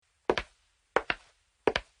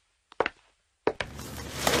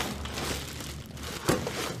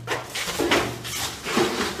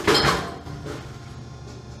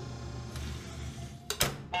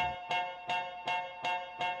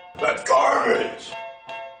Garbage.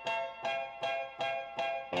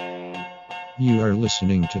 You are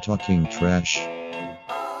listening to Talking Trash.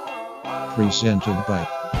 Presented by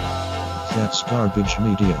That's Garbage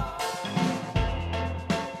Media.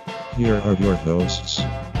 Here are your hosts,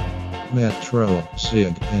 Matt Troll,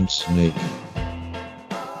 Sig, and Snake.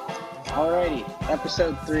 Alrighty,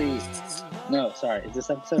 episode 3. No, sorry, is this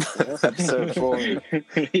episode 4? Episode 4.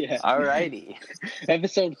 Yeah. Alrighty.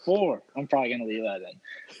 Episode 4. I'm probably going to leave that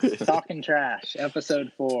in. Talking Trash,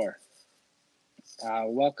 episode 4.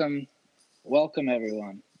 Welcome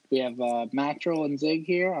everyone. We have Matrol and Zig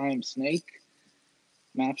here. I am Snake.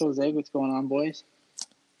 Matrol, Zig, what's going on, boys?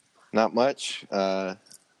 Not much.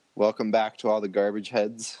 Welcome back to all the garbage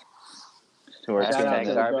heads who are Shout out tuning to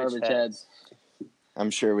in. the garbage heads.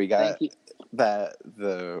 I'm sure we got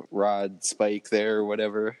the Rod Spike there or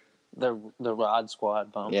whatever. The Rod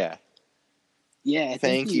Squad bump. Yeah. Yeah.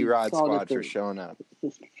 Thank you, Rod Squad, for showing up.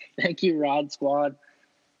 Thank you, Rod Squad.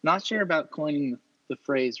 Not sure about coining the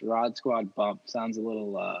phrase "Rod Squad bump." Sounds a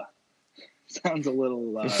little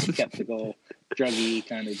skeptical, druggy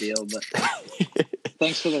kind of deal. But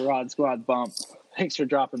thanks for the Rod Squad bump. Thanks for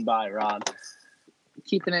dropping by, Rod.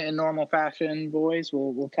 Keeping it in normal fashion, boys.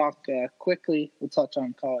 We'll talk quickly. We'll touch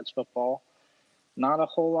on college football. Not a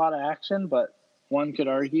whole lot of action, but one could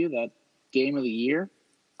argue that game of the year,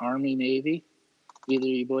 Army Navy. Either of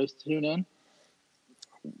you boys tune in?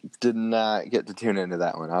 Did not get to tune into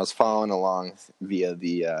that one. I was following along via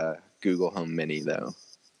the Google Home Mini, though.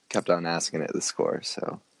 Kept on asking it the score,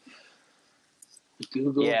 so.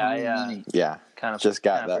 Google Home Mini. Yeah, just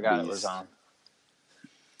got that forgot beast. it was on.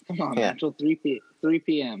 Come on, Yeah. Natural, 3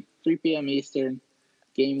 p.m. Eastern,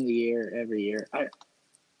 game of the year every year.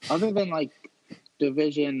 Other than, like,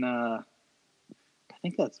 division, I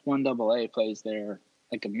think that's 1AA plays there,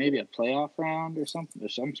 like maybe a playoff round or something, or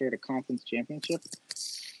some sort of conference championship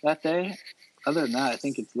that day. Other than that, I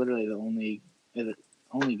think it's literally the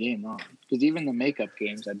only game on. Because even the makeup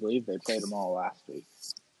games, I believe they played them all last week.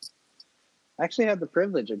 I actually had the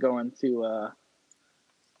privilege of going to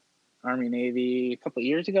Army Navy a couple of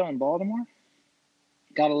years ago in Baltimore.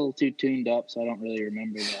 Got a little too tuned up, so I don't really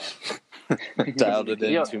remember that. Dialed it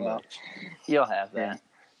in too much. You'll have that.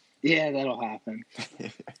 Yeah, that'll happen.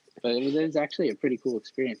 But it was actually a pretty cool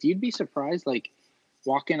experience. You'd be surprised, like,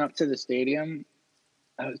 walking up to the stadium.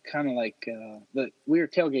 I was kind of like, we were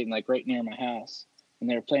tailgating, like, right near my house, and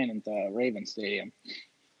they were playing at the Raven Stadium.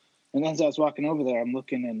 And as I was walking over there, I'm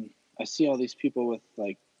looking, and I see all these people with,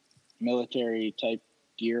 like, military-type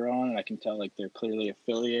gear on, and I can tell, like, they're clearly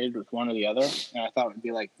affiliated with one or the other. And I thought it would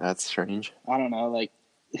be, like, That's strange. I don't know, like,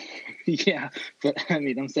 yeah. But, I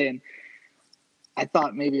mean, I'm saying, I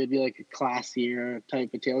thought maybe it would be, like, a classier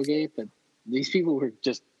type of tailgate, but these people were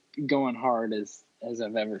just going hard as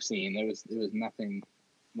I've ever seen. There was nothing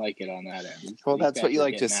like it on that end. Well, These that's guys what you were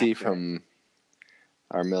like to getting see after it. from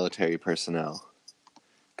our military personnel.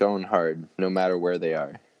 Going hard, no matter where they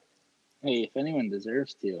are. Hey, if anyone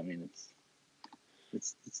deserves to, I mean,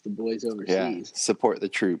 it's the boys Yeah, overseas. support the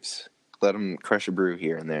troops. Let them crush a brew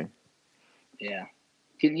here and there. Yeah.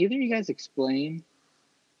 Can either of you guys explain,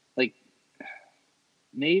 like,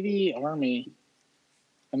 Navy, Army?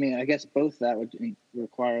 I mean, I guess both that would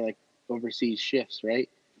require, like, overseas shifts, right?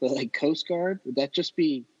 But, like, Coast Guard, would that just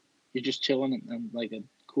be you're just chilling in like, a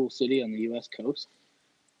cool city on the U.S. coast,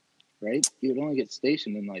 right? You would only get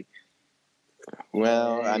stationed in, like...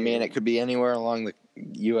 Well, I mean, it could be anywhere along the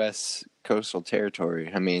U.S. coastal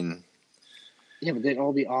territory. I mean... Yeah, but they'd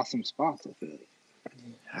all be awesome spots, I feel like.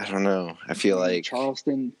 I don't know. I feel like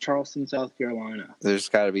Charleston, South Carolina. there's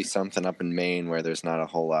got to be something up in Maine where there's not a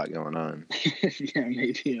whole lot going on. Yeah,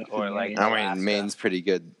 maybe. Or, like, I Alaska. mean, Maine's pretty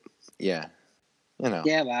good. Yeah. You know.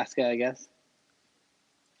 Yeah, Alaska, I guess.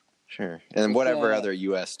 Sure. And It's, whatever other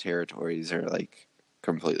U.S. territories are, like,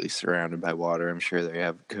 completely surrounded by water. I'm sure they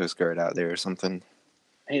have Coast Guard out there or something.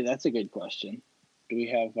 Hey, that's a good question. Do we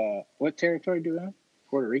have, what territory do we have?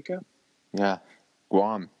 Puerto Rico? Yeah.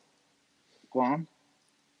 Guam. Guam?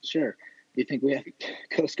 Sure. Do you think we have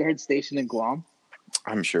Coast Guard stationed in Guam?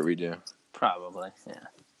 I'm sure we do. Probably, yeah.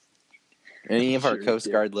 Any of our Sure we Coast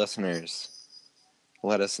do. Guard listeners,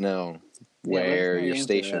 let us know Yeah, let us where know the you're answer to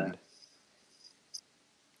stationed. that.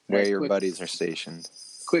 Where Alright, your quick- buddies are stationed.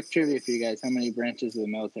 Quick trivia for you guys. How many branches of the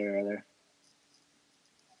military are there?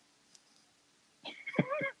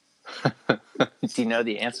 Do you know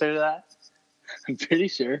the answer to that? I'm pretty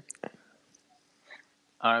sure.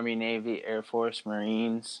 Army, Navy, Air Force,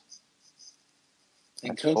 Marines.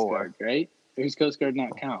 And That's Coast 4. Guard, right? Or does Coast Guard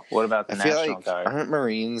not count? What about I the feel National like, Guard? aren't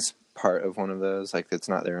Marines part of one of those? Like, it's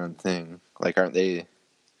not their own thing. Like, aren't they...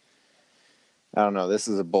 I don't know. This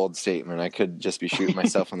is a bold statement. I could just be shooting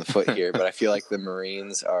myself in the foot here, but I feel like the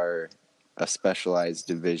Marines are a specialized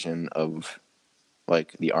division of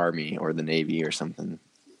like the Army or the Navy or something.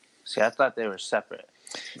 See, I thought they were separate,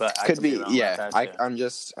 but I Could be, wrong yeah. about that, too.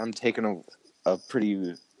 I'm taking a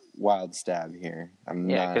pretty wild stab here.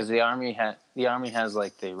 Yeah, because the Army has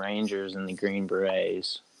like the Rangers and the Green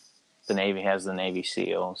Berets. The Navy has the Navy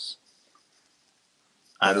SEALs.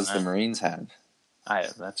 What does the Marines have?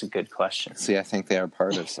 That's a good question. See, I think they are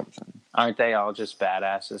part of something. Aren't they all just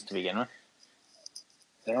badasses to begin with?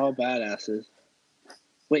 They're all badasses.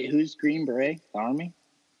 Wait, who's Green Beret? The Army?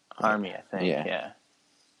 Army, I think. Yeah. Yeah.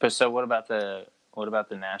 But so what about the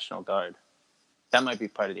National Guard? That might be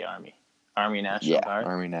part of the Army. Army National Guard.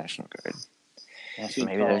 Army National Guard. Yeah, so Good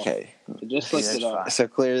maybe call. there's Okay. Just looked it up. So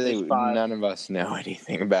clearly, There's 5. none of us know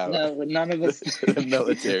anything about No, none of us. the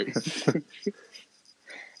military.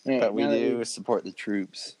 Yeah, But we now that do support the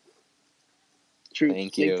troops. Troops,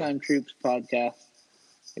 Thank you. Big Time Troops podcast.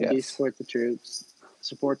 We do Yes. support the troops,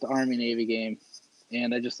 support the Army Navy game,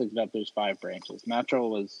 and I just looked it up. There's 5 branches. I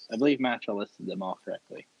believe Mattrell listed them all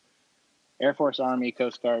correctly. Air Force, Army,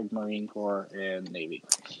 Coast Guard, Marine Corps, and Navy.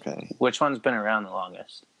 Okay. Which one's been around the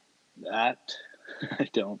longest? That I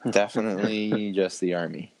don't. Definitely just the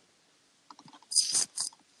Army.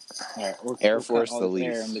 All right, Air cut Force, all the this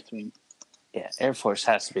air least. in between. Yeah, Air Force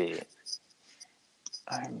has to be.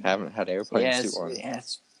 Army. Haven't had airplanes Yeah, too long.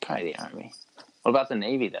 it's probably the Army. What about the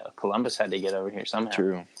Navy though? Columbus had to get over here somehow.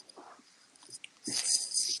 True.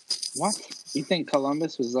 What? You think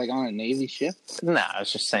Columbus was like on a Navy ship? No, I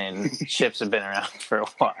was just saying ships have been around for a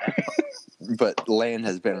while. But land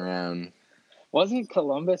has been around. Wasn't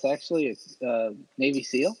Columbus actually a Navy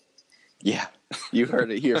SEAL? Yeah. You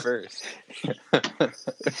heard it here first.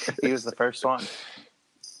 He was the first one.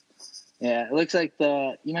 Yeah, it looks like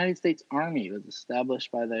the United States Army was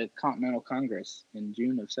established by the Continental Congress in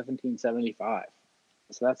June of 1775.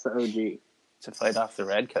 So that's the OG. To fight off the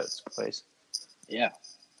redcoats, boys. Yeah.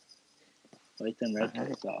 Fight them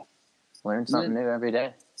redcoats off. Learn something new every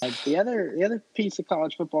day. The other piece of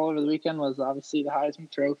college football over the weekend was obviously the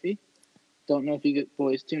Heisman Trophy. Don't know if you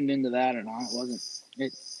boys tuned into that or not. It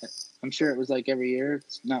wasn't. I'm sure it was like every year.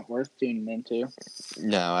 It's not worth tuning into.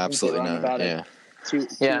 No, absolutely run not. about Yeah.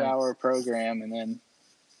 Two-hour program and then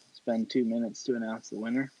spend 2 minutes to announce the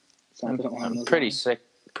winner. Something along I'm those pretty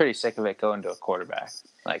lines. sick of it going to a quarterback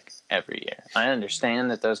like every year. I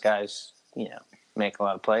understand that those guys, make a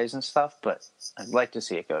lot of plays and stuff, but I'd like to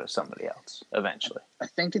see it go to somebody else eventually. I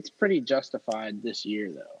think it's pretty justified this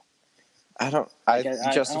year, though. I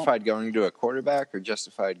I justified going to a quarterback or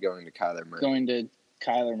justified going to Kyler Murray? Going to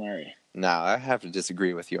Kyler Murray. No, I have to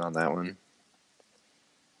disagree with you on that one.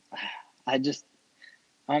 I just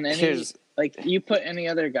on any Here's- like you put any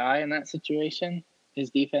other guy in that situation, his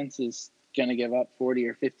defense is gonna give up 40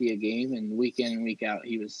 or 50 a game, and week in and week out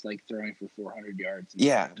he was like throwing for 400 yards. and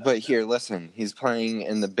Yeah, 5 but touchdowns. here, listen. He's playing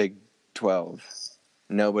in the Big 12.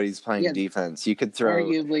 Nobody's playing Yeah. defense. You could throw.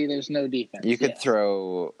 Arguably, there's no defense. You could yeah.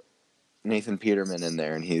 throw Nathan Peterman in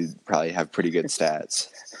there, and he'd probably have pretty good stats.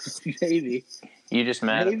 Maybe, You just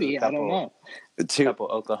mad maybe at I don't know. a couple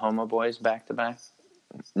Oklahoma boys back to back?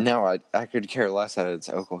 No, I could care less that it's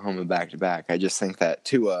Oklahoma back to back. I just think that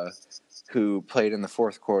Tua, who played in the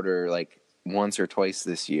fourth quarter like once or twice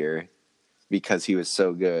this year because he was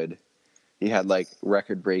so good, he had like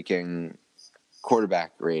record breaking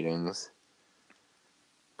quarterback ratings.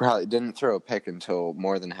 Probably didn't throw a pick until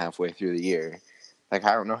more than halfway through the year. Like,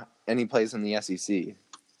 I don't know any place in the SEC, a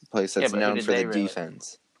place that's Yeah, but who known did for the they really-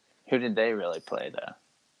 defense. Who did they really play though?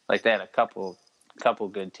 Like they had a couple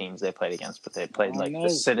good teams they played against, but they played like no, the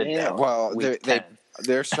Citadel. yeah. Well, week they 10.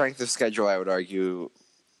 their strength of schedule, I would argue,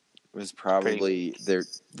 was probably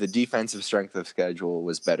the defensive strength of schedule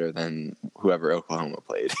was better than whoever Oklahoma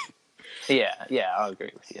played. Yeah, I'll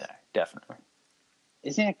agree with you there. Definitely.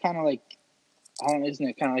 Isn't it kind of like isn't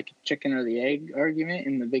it kind of like a chicken or the egg argument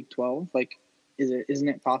in the Big 12? Like, isn't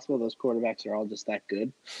it possible those quarterbacks are all just that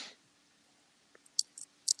good?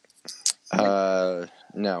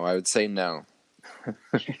 No, I would say no.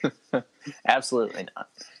 Absolutely not.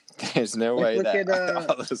 There's no Like, way look that at,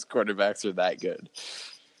 all those quarterbacks are that good.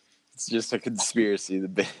 It's just a conspiracy.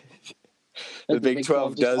 The Big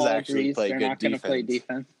 12 just does all actually agrees play they're good not gonna play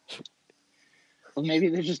defense. Well, maybe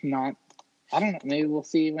they're just not. I don't know. Maybe we'll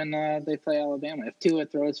see when they play Alabama. If Tua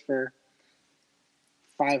throws for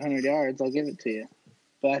 500 yards, I'll give it to you.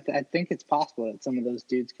 But I think it's possible that some of those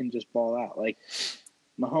dudes can just ball out. Like,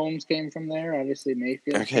 Mahomes came from there. Obviously,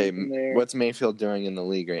 Mayfield Okay, came from there. what's Mayfield doing in the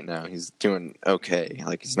league right now? He's doing okay.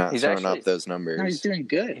 Like, he's not throwing up those numbers. No, he's doing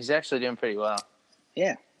good. He's actually doing pretty well.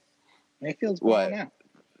 Yeah. Mayfield's What? balling out.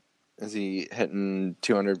 Is he hitting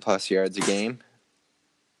 200+ yards a game?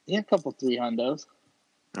 Yeah, a couple 300s.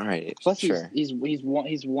 All right, Plus, sure. he's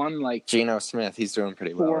won like Geno Smith, he's doing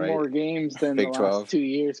pretty well, 4 right? more games than Big the 12. last 2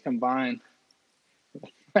 years combined.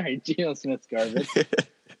 All right, Geno Smith's garbage.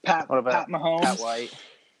 Pat Mahomes. Pat White?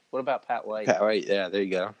 What about Pat White? Pat White, yeah, there you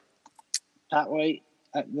go. Pat White.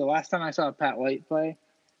 The last time I saw Pat White play,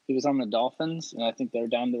 he was on the Dolphins, and I think they're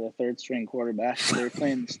down to the third-string quarterback. They were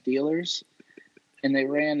playing the Steelers, and they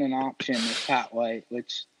ran an option with Pat White,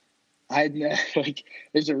 which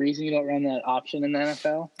there's a reason you don't run that option in the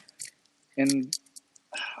NFL. And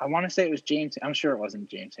I want to say it was James. I'm sure it wasn't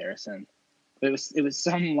James Harrison. But it was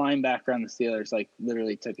some linebacker on the Steelers, like,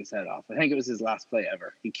 literally took his head off. I think it was his last play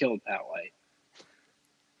ever. He killed Pat White.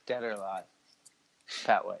 Dead or alive?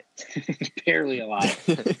 Pat White. Barely alive.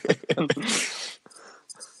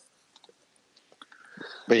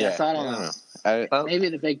 But yeah, so I don't know. Maybe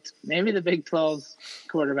the Big 12's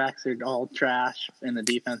quarterbacks are all trash, and the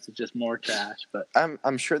defense is just more trash. But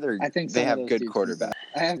I'm sure they have good quarterbacks.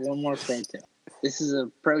 I have one more pro tip. This is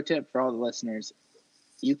a pro tip for all the listeners.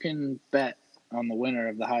 You can bet on the winner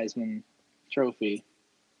of the Heisman Trophy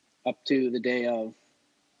up to the day of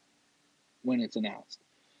when it's announced.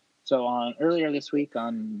 So earlier this week,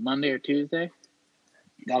 on Monday or Tuesday,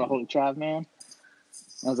 got a hold of Trav Man.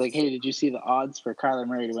 I was like, hey, did you see the odds for Kyler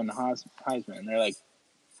Murray to win the Heisman? And they're like,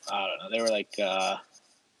 I don't know. They were like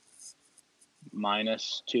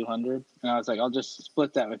minus 200. And I was like, I'll just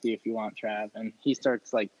split that with you if you want, Trav. And he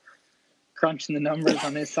starts like crunching the numbers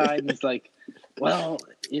on his side. And he's like, well,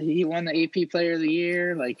 he won the AP Player of the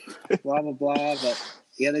Year, like blah, blah, blah. But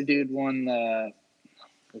the other dude won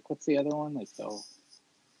what's the other one? Like, I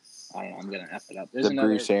don't know. I'm going to F it up. There's the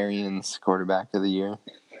Bruce Arians Quarterback of the Year.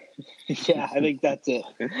 Yeah, I think that's it.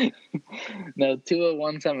 No, Tua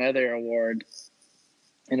won some other award.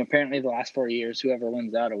 And apparently the last 4 years, whoever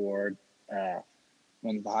wins that award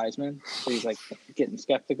wins the Heisman. So he's like getting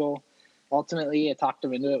skeptical. Ultimately, I talked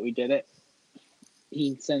him into it. We did it.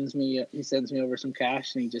 He sends me over some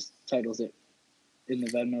cash, and he just titles it in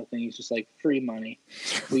the Venmo thing. He's just like, free money.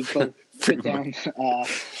 We both put down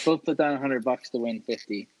 $100 to win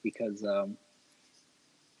 50 because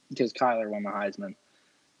Kyler won the Heisman.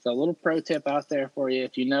 So a little pro tip out there for you: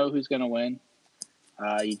 if you know who's going to win,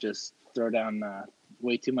 you just throw down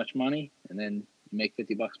way too much money, and then you make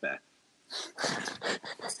 $50 back.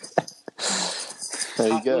 There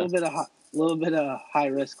you go. A little bit of high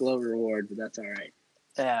risk, low reward, but that's all right.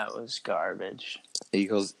 That was garbage.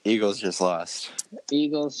 Eagles just lost.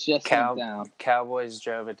 Eagles just went down. Cowboys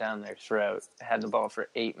drove it down their throat. Had the ball for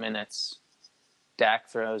 8 minutes. Dak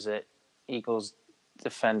throws it. Eagles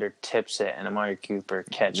defender tips it, and Amari Cooper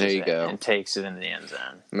catches it and takes it into the end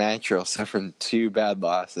zone. Matt Trill suffered 2 bad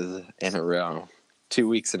losses in a row. 2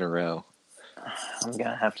 weeks in a row. I'm going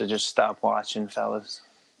to have to just stop watching, fellas.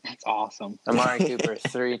 That's awesome. Amari Cooper,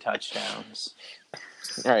 3 touchdowns.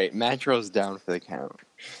 All right, Matt Trill's down for the count.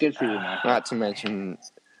 Good for you, Matt. Not to mention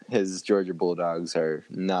his Georgia Bulldogs are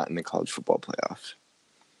not in the college football playoff.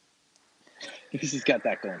 He's got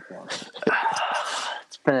that going for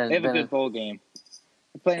him. They have a good bowl game.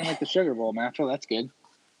 They're playing like the Sugar Bowl, Mattrell. That's good.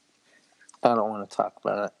 I don't want to talk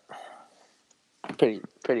about it.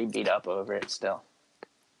 Pretty beat up over it still.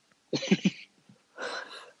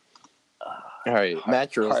 All right,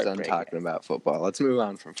 Matt Drill's done talking about football. Let's move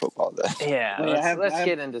on from football then. Yeah, let's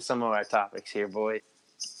get into some of our topics here, boy.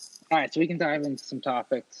 All right, so we can dive into some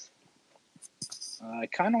topics. I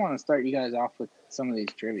kind of want to start you guys off with some of these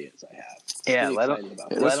trivias I have. Yeah,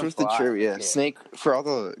 let's with the trivia. Yeah. Snake, for all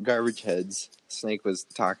the garbage heads, Snake was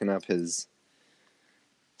talking up his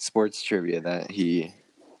sports trivia that he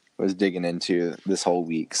was digging into this whole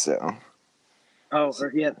week, so...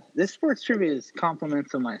 this sports trivia is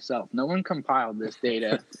compliments of myself. No one compiled this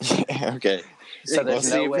data. Okay. So we'll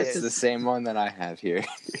see if it's the same one that I have here.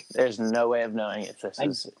 There's no way of knowing if this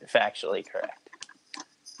is factually correct.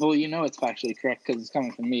 Well, you know it's factually correct because it's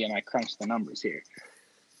coming from me, and I crunched the numbers here.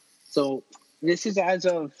 So this is as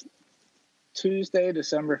of Tuesday,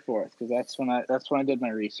 December 4th, because that's when I did my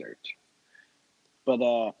research. But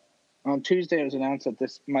on Tuesday, it was announced that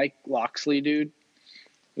this Mike Locksley dude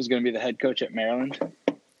was going to be the head coach at Maryland.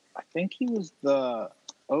 I think he was the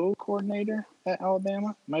O coordinator at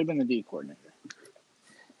Alabama. Might have been the D coordinator.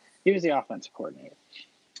 He was the offensive coordinator.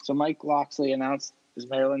 So Mike Locksley announced as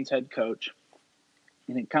Maryland's head coach.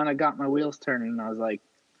 And it kind of got my wheels turning. And I was like,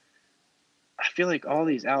 I feel like all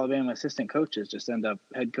these Alabama assistant coaches just end up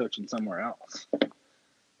head coaching somewhere else.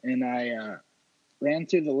 And I ran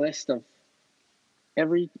through the list of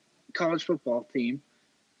every college football team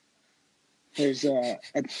There's at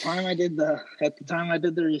the time I did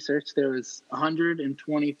the research, there was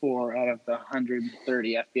 124 out of the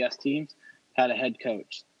 130 FBS teams had a head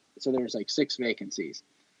coach. So there was like 6 vacancies.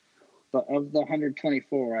 But of the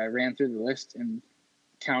 124, I ran through the list and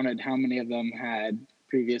counted how many of them had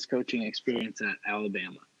previous coaching experience at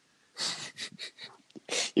Alabama.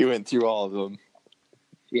 You went through all of them.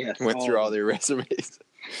 Yes. Went through all their resumes.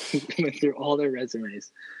 Went through all their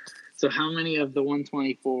resumes. So how many of the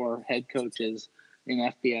 124 head coaches in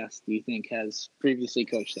FBS do you think has previously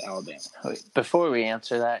coached at Alabama? Wait, before we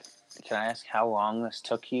answer that, can I ask how long this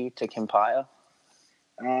took you to compile?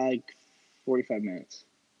 Like 45 minutes.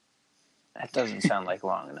 That doesn't sound like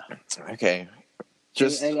long enough. Okay.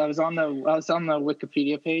 Just I was on the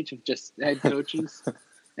Wikipedia page of just head coaches,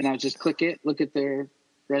 and I would just look at their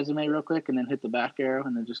resume real quick, and then hit the back arrow,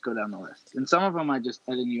 and then just go down the list. And some of them I didn't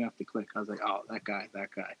even have to click. I was like, oh, that guy.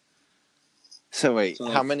 So wait, So,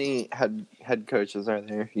 how many head coaches are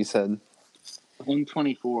there? You said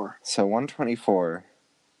 124. so 124.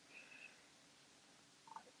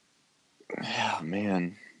 Oh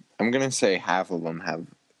man, I'm gonna say half of them have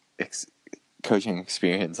coaching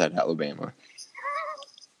experience at Alabama.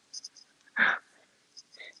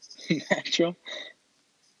 Natural.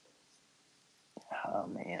 Oh,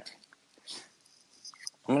 man.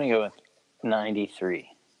 I'm going to go with 93.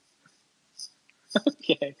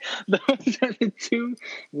 Okay, those are the 2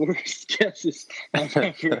 worst guesses I've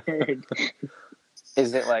ever heard.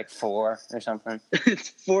 Is it like 4 or something? It's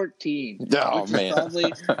 14. Oh man,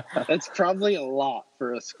 That's probably a lot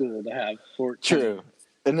for a school to have 14. true.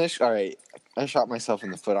 All right, I shot myself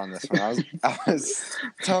in the foot on this one. I was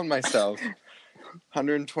telling myself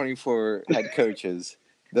 124 head coaches.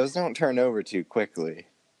 Those don't turn over too quickly.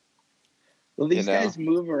 Well, these guys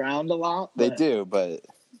move around a lot. They do, but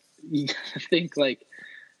you gotta think like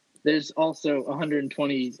there's also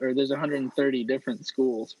 120 or there's 130 different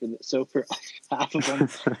schools for half of them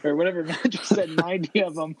or whatever Matt just said 90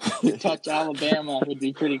 of them to touch Alabama would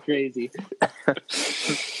be pretty crazy.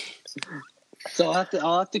 So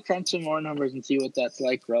I'll have to crunch some more numbers and see what that's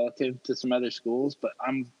like relative to some other schools, but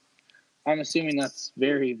I'm assuming that's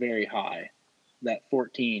very, very high. That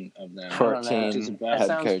 14 of them. 14 is about. head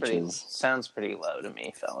That coaches. sounds pretty low to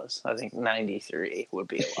me, fellas. I think 93 would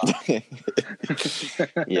be a lot.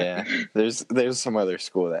 Yeah, there's some other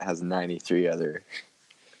school that has 93 other.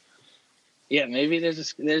 Yeah, maybe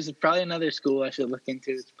there's probably another school I should look into.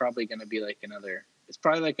 It's probably going to be like another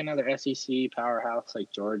SEC powerhouse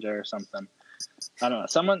like Georgia or something. I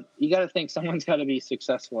don't know. You got to think someone's got to be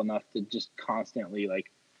successful enough to just constantly like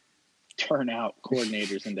turn out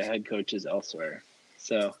coordinators into head coaches elsewhere.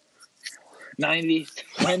 So 90's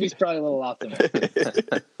probably a little optimistic.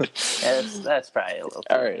 That's probably a little.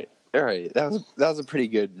 All right. That was a pretty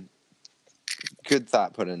good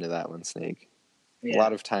thought put into that one, Snake. Yeah. A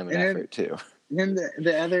lot of time and effort too. And then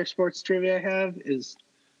the other sports trivia I have is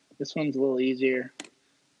this one's a little easier.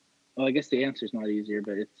 Well, I guess the answer's not easier,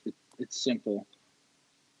 but it's simple.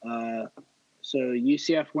 So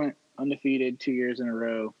UCF went undefeated 2 years in a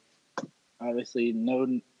row. Obviously,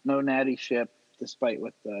 no natty ship, despite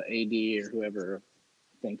what the AD or whoever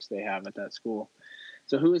thinks they have at that school.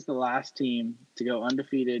 So who is the last team to go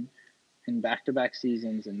undefeated in back-to-back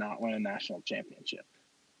seasons and not win a national championship?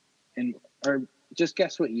 Or just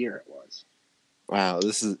guess what year it was. Wow, it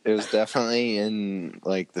was definitely in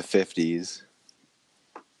like the 50s.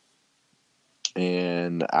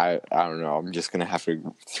 And I don't know, I'm just going to have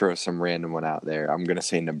to throw some random one out there. I'm going to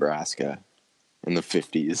say Nebraska in the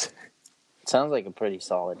 50s. Sounds like a pretty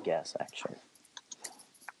solid guess, actually.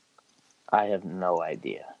 I have no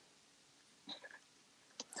idea.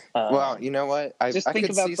 Well, you know what? I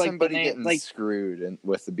could see somebody getting screwed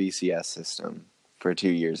with the BCS system for 2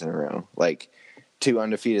 years in a row. Like 2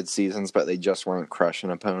 undefeated seasons, but they just weren't crushing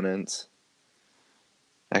opponents.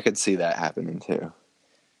 I could see that happening too.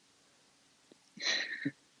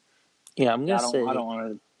 Yeah, I'm gonna say I don't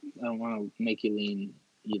want to make you lean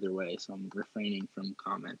either way, so I'm refraining from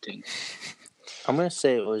commenting. I'm gonna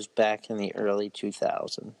say it was back in the early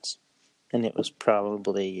 2000s, and it was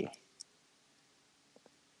probably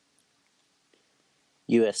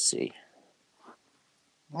USC.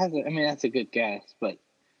 That's a good guess, but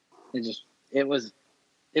it was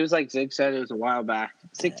like Zig said, it was a while back.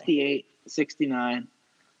 68, 69.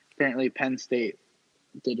 Apparently Penn State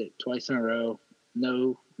did it twice in a row.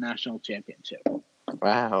 No national championship.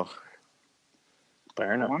 Wow.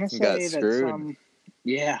 Fair enough. I want to got say screwed.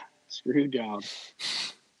 that screw job.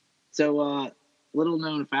 So, little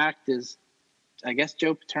known fact is, I guess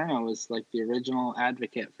Joe Paterno was like the original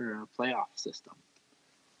advocate for a playoff system.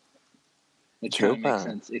 Which Joe kind of makes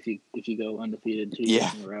Burrow. sense if you go undefeated 2 Yeah.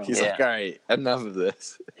 years in a row. He's Yeah. like, all right, enough of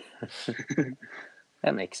this.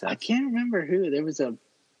 That makes I sense. can't remember who. There was a.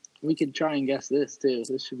 We could try and guess this too.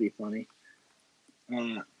 This should be funny.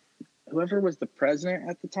 Whoever was the president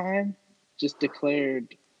at the time just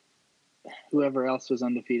declared whoever else was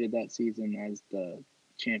undefeated that season as the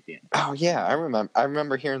champion. Oh yeah, I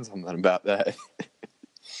remember hearing something about that.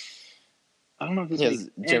 I don't know if this Yes,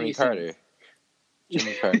 makes Jimmy any Carter. sense.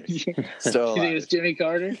 Jimmy Carter. Still You think it alive. was Jimmy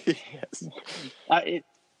Carter? Yes.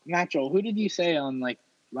 Natural. Who did you say on like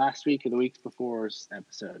last week or the week before's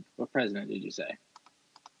episode? What president did you say?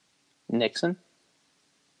 Nixon?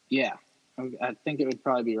 Yeah, I think it would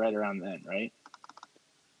probably be right around then, right?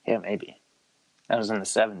 Yeah, maybe. That was in the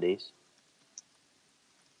 70s.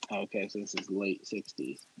 Okay, so this is late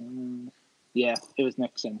 60s. Yeah, it was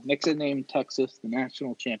Nixon. Nixon named Texas the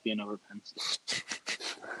national champion over Penn State.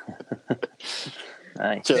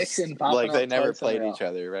 Nice. Just Nixon popping like they up never twice in a played row. each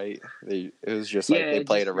other, right? It was just like Yeah, they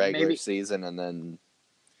played just a regular maybe- season and then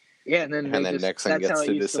Yeah, and then Nixon that's how gets it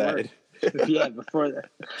to used decide. work. Yeah, before that.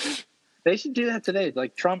 They should do that today.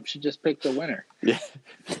 Like Trump should just pick the winner. Yeah.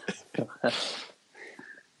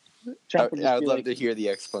 Trump would just I would be love like, to hear the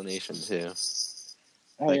explanation too.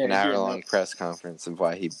 oh, Like yeah, an it'd be a hour-long no- press conference of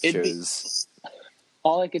why he It'd be- chose.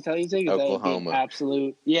 All I can tell you, Zig, is that it'd be Oklahoma. an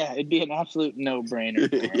absolute. Yeah, it'd be an absolute no-brainer.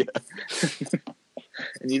 For him. Yeah.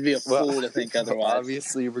 And you'd be a fool to think otherwise.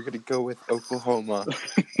 Obviously, we're going to go with Oklahoma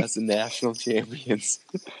as the national champions.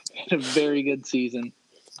 Had a very good season,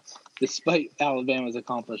 despite Alabama's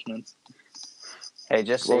accomplishments. Hey,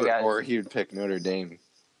 just so you guys, Or he would pick Notre Dame.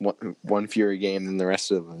 One fewer game than the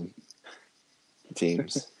rest of the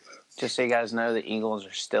teams. just so you guys know, the Eagles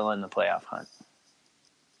are still in the playoff hunt.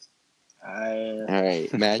 All right,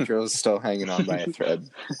 Madrill's still hanging on by a thread.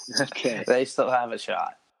 Okay. They still have a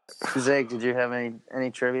shot. Zig, did you have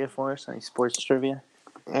any trivia for us? Any sports trivia?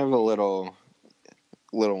 I have a little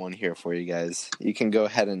one here for you guys. You can go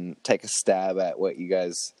ahead and take a stab at what you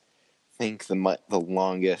guys think the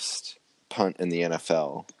longest punt in the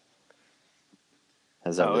NFL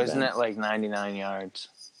has ever been. Isn't it like 99 yards?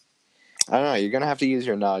 I don't know. You're gonna have to use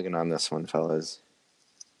your noggin on this one, fellas.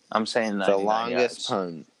 I'm saying The 99 longest yards.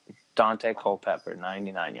 punt. Dante Culpepper,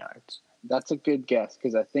 99 yards. That's a good guess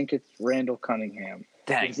because I think it's Randall Cunningham,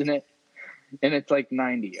 Dang. isn't it? And it's like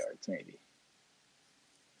 90 yards, maybe.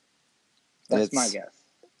 That's my guess.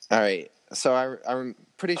 All right. So I'm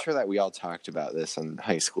pretty sure that we all talked about this in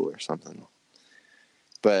high school or something.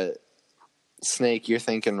 But Snake, you're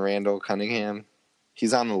thinking Randall Cunningham?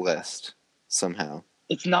 He's on the list somehow.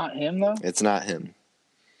 It's not him though. It's not him.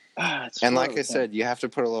 It's And like I close. said, you have to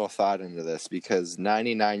put a little thought into this because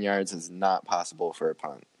 99 yards is not possible for a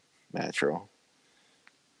punt. Natural.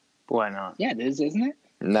 Why not? Yeah, it is, isn't it?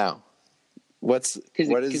 No. What Because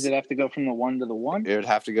is it have to go from the 1 to the 1. it would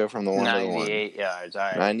have to go from the 1 to the 1. 98 yards. All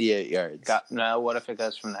right. 98 yards. What if it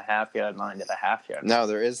goes from the half-yard line to the half-yard line? No,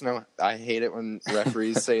 there is no. I hate it when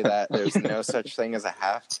referees say that. There's no such thing as a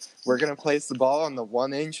half. We're going to place the ball on the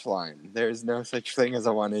 1-inch line. There's no such thing as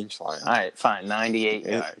a 1-inch line. All right, fine. 98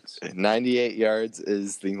 It- yards. 98 yards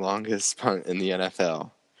is the longest punt in the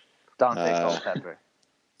NFL. Dante Culpepper.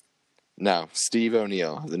 No, Steve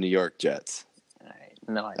O'Neill, the New York Jets. All right.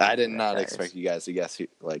 No idea I did who not that expect is. you guys to guess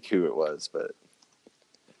who it was, but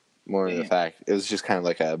more than the Damn. fact, it was just kind of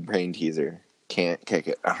like a brain teaser. Can't kick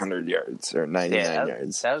it 100 yards or 99 Yeah,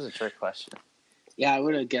 yards. that was a trick question. Yeah, I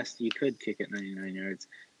would have guessed you could kick it 99 yards.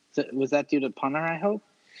 So, was that due to punter, I hope?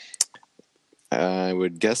 I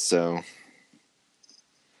would guess so.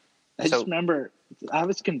 I just remember, I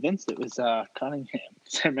was convinced it was Cunningham.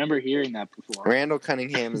 'Cause I remember hearing that before. Randall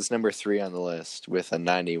Cunningham is number 3 on the list with a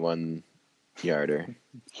 91 yarder.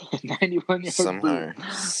 91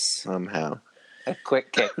 yards. Somehow. A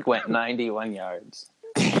quick kick went 91 yards.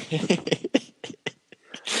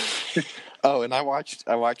 Oh, and I watched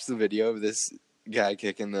the video of this guy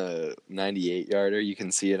kicking the 98 yarder. You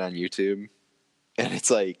can see it on YouTube, and it's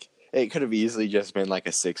like it could have easily just been like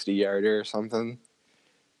a 60 yarder or something.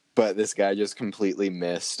 But this guy just completely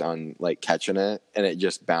missed on like catching it, and it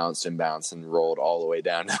just bounced and rolled all the way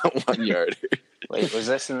down to the 1 yarder. Wait, was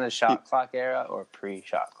this in the shot clock era or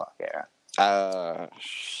pre-shot clock era?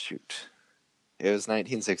 Shoot, it was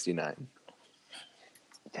 1969.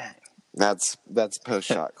 Dang. That's post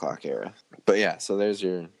shot clock era. But yeah, so there's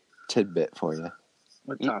your tidbit for you.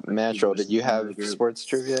 What topic? Natural, did you have Group. sports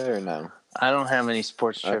trivia or no? I don't have any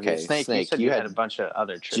sports trivia. Okay, Snake, you Snake, said you you had had a bunch of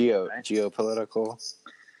other trivia, right? Geopolitical.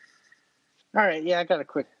 All right, yeah, I got a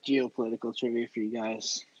quick geopolitical trivia for you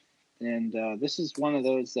guys. And this is one of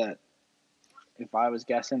those that if I was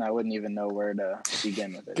guessing, I wouldn't even know where to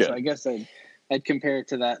begin with it. Good. So I guess I'd I'd compare it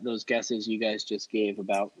to those guesses you guys just gave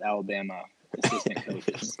about Alabama assistant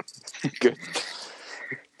coaches. Good.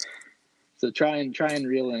 So try and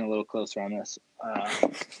reel in a little closer on this.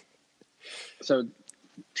 So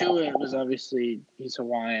Tua was obviously, he's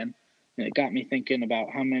Hawaiian, and it got me thinking about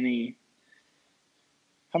how many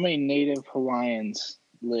native Hawaiians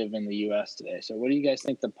live in the U.S. today. So what do you guys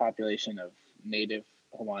think the population of native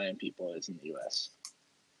Hawaiian people is in the U.S.?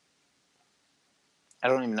 I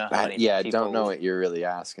don't even know how many I people... don't know what you're really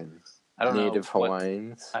asking. I don't Native know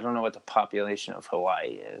Hawaiians? I don't know what the population of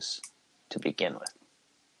Hawaii is to begin with.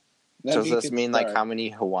 That'd Does be a this good mean start. like how many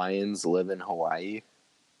Hawaiians live in Hawaii?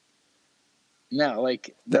 No,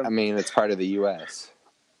 like I mean, it's part of the U.S.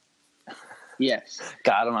 yes.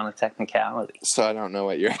 Got him on a technicality. So I don't know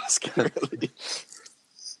what you're asking, really.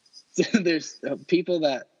 So there's people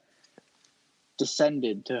that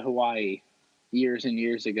descended to Hawaii years and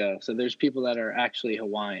years ago. So there's people that are actually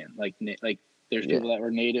Hawaiian, like there's people that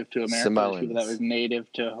were native to America. Samoans. There's people that were native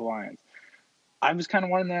to Hawaiians. I was kind of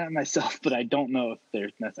wondering that myself, but I don't know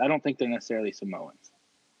if I don't think they're necessarily Samoans.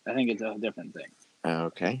 I think it's a different thing.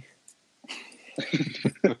 Okay.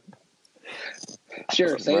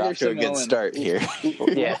 Sure, say We're they're off to a Samoan. good start here.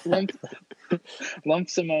 Yeah. Lump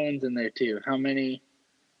Samoans in there too. How many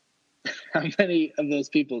of those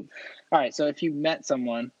people? All right, so if you met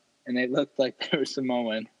someone and they looked like they were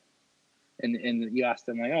Samoan, and you asked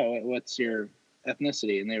them like, "Oh, what's your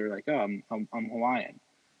ethnicity?" and they were like, "Oh, I'm Hawaiian."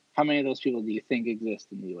 How many of those people do you think exist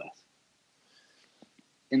in the U.S.?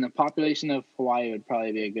 In the population of Hawaii would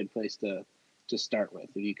probably be a good place to start with,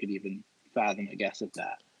 if you could even fathom a guess at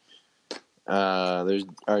that. There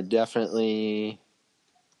are definitely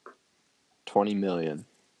 20 million.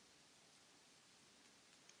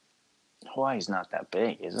 Hawaii's not that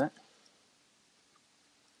big, is it?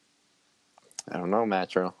 I don't know,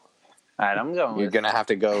 Matro. All right, I'm going You're with... going to have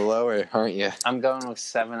to go lower, aren't you? I'm going with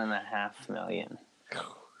 7.5 million.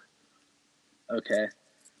 Okay.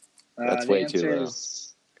 That's the way too answer low.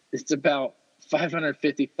 is it's about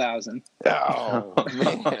 550,000. Oh,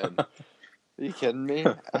 man. Are you kidding me?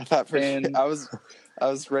 I thought I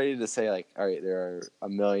was ready to say, like, all right, there are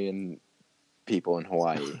 1 million people in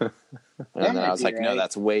Hawaii. And then I was like, no,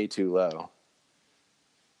 that's way too low.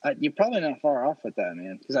 You're probably not far off with that,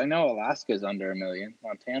 man. Because I know Alaska's under 1 million.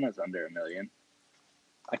 Montana's under 1 million.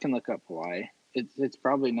 I can look up Hawaii. It's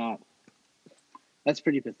probably not. That's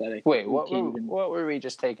pretty pathetic. Wait, what were we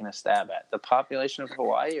just taking a stab at? The population of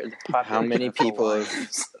Hawaii or the population How many of people of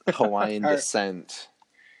Hawaiians? Hawaiian descent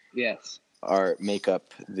Yes. make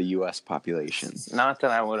up the U.S. population? Not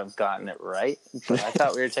that I would have gotten it right, but I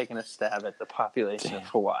thought we were taking a stab at the population of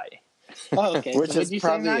Hawaii. Oh, okay. Which so is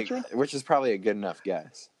probably a good enough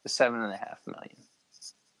guess. 7.5 million.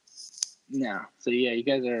 No. So, yeah, you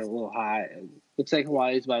guys are a little high. Looks like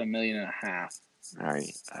Hawaii's about 1.5 million. All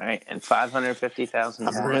right. And 550,000.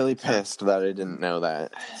 I'm really pissed that I didn't know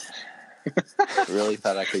that. Really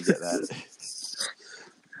thought I could get that.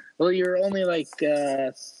 Well, you're only like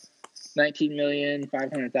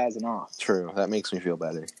 19,500,000 off. True. That makes me feel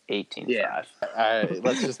better. 18.5. Yeah. All right.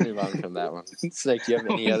 Let's just move on from that one. Snake, do you have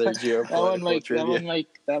any other geopolitical trivia?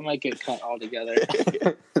 That might get cut altogether.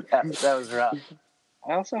 That was rough.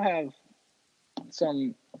 I also have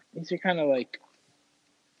these are kind of like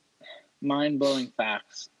mind-blowing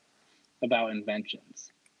facts about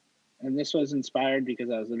inventions. And this was inspired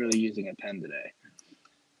because I was literally using a pen today.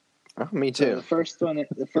 Oh, me too. So the first one I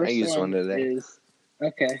used one today. is,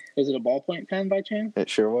 okay. Is it a ballpoint pen by chance? It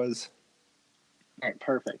sure was. All right,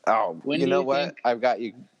 perfect. Oh, When you do know you what? think-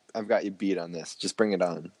 I've got you beat on this. Just bring it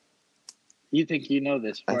on. You think you know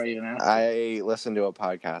this before I even ask? I listened to a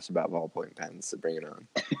podcast about ballpoint pens, so bring it on.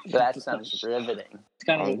 That sounds riveting. It's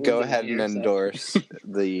kind of I'll what go we're ahead doing and here, so- endorse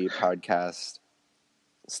the podcast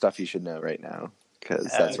stuff you should know right now,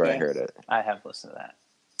 because that's where I Okay. heard it. I have listened to that.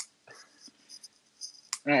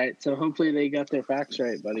 All right, so hopefully they got their facts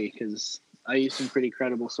right, buddy, because I use some pretty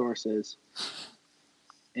credible sources.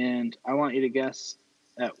 And I want you to guess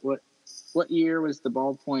at what year was the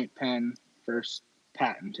ballpoint pen first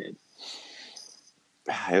patented?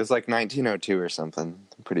 It was like 1902 or something.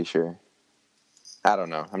 I'm pretty sure. I don't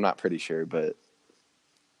know. I'm not pretty sure, but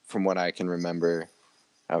from what I can remember,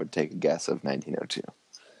 I would take a guess of 1902.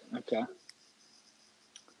 Okay. I'm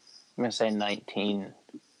going to say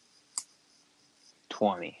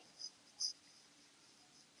 1920.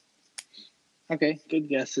 Okay, good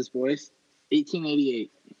guesses, boys.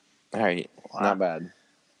 1888. All right. Wow. Not bad.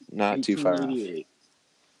 Not too far off. 1888.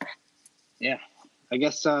 Yeah. I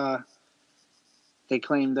guess they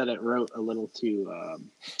claimed that it wrote a little too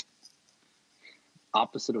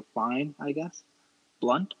opposite of fine, I guess.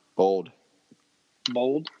 Blunt? Bold.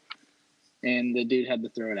 Bold? and the dude had to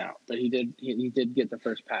throw it out. But he did get the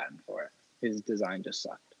first patent for it. His design just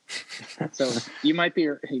sucked. So you might be,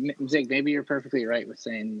 Zig, maybe you're perfectly right with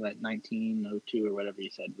saying that 1902 or whatever you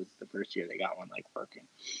said was the first year they got one like Birkin.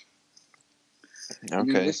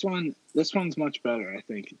 Okay. This one's much better, I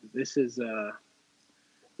think. This is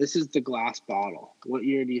the glass bottle. What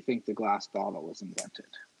year do you think the glass bottle was invented?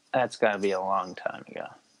 That's got to be a long time ago.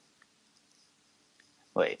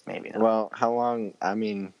 Wait, maybe not. Well, how long? I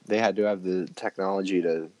mean, they had to have the technology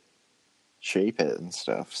to shape it and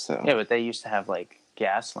stuff. So Yeah, but they used to have like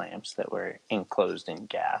gas lamps that were enclosed in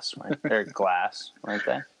gas, or glass, weren't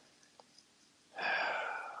they?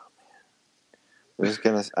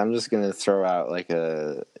 I'm just gonna throw out like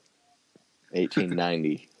a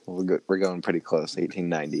 1890. We're going pretty close.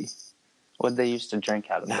 1890. What they used to drink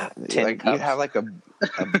out of? Tin Like cups? you have like a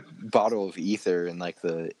bottle of ether in like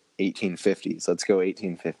the 1850s. Let's go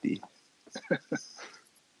 1850.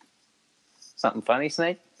 Something funny,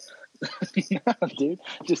 Snake? No, dude,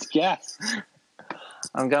 just guess.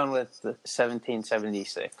 I'm going with the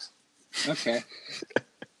 1776. Okay.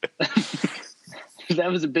 That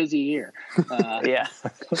was a busy year. Yeah.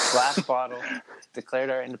 Glass bottle. Declared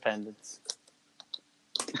our independence.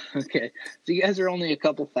 Okay. So you guys are only a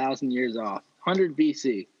couple thousand years off. 100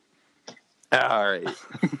 BC. All right.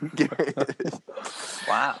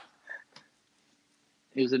 Wow.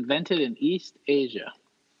 It was invented in East Asia.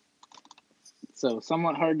 So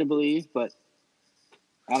somewhat hard to believe, but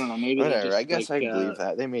I don't know. Maybe Whatever. I guess like, I believe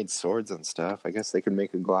that. They made swords and stuff. I guess they could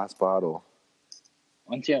make a glass bottle.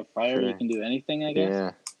 Once you have fire, Sure. you can do anything, I guess.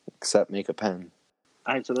 Yeah. Except make a pen.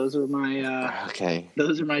 All right, so those are my Okay.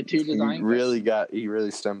 those are my two design. You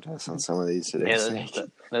really stumped us on some of these today. Yeah,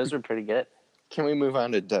 those were pretty good. Can we move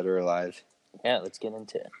on to Dead or Alive? Yeah, let's get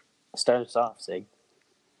into it. Start us off, Sig.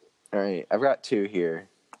 All right, I've got two here.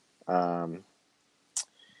 I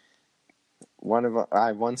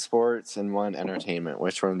have one sports and one entertainment.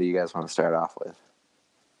 Which one do you guys want to start off with?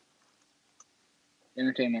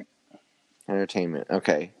 Entertainment. Entertainment.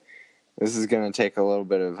 Okay. This is going to take a little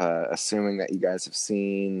bit of assuming that you guys have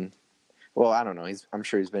seen. Well, I don't know. I'm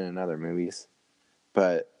sure he's been in other movies,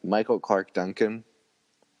 but Michael Clark Duncan.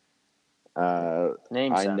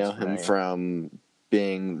 Name I sounds know him familiar. from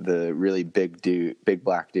being the really big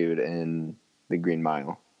black dude in The Green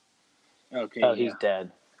Mile. Okay. Oh, he's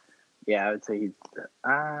dead Yeah, I would say he's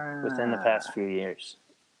within the past few years.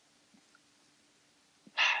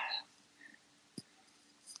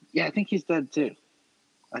 Yeah, I think he's dead too.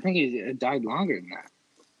 I think he died longer than that.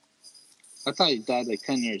 I thought he died like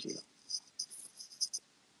 10 years ago.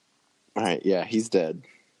 All right, yeah, he's dead.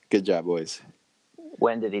 Good job, boys.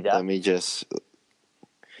 When did he die? Let me just.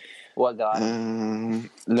 What got him?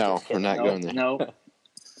 No, Just we're kidding. not No, going there. no.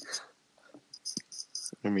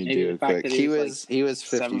 Let me Maybe do the it fact quick. that He he was was, like,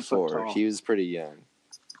 7 foot 54. tall. He was pretty young.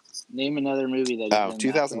 Name another movie that. Oh,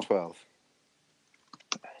 2012.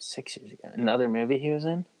 6 years ago. Another movie he was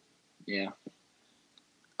in? Yeah,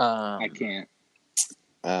 I can't.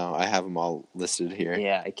 Oh, I have them all listed here.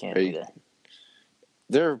 Yeah, I can't Are you-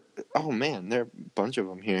 either. Oh man, there are a bunch of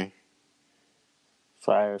them here.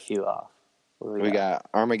 Fire a few off. What do We got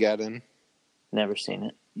Armageddon. Never seen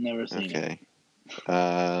it. Never seen it.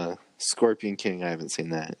 Okay. Scorpion King. I haven't seen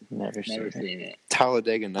that. Never seen Never it. seen it.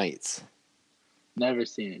 Talladega Nights. Never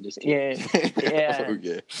seen it. Just kidding. Yeah, yeah.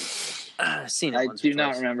 Okay. Seen it I once or do not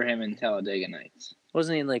twice. remember him in Talladega Nights.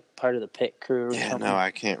 Wasn't he like part of the pit crew or Yeah, something? no,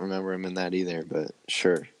 I can't remember him in that either. But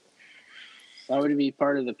sure. Why would he be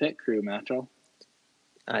part of the pit crew, Matro?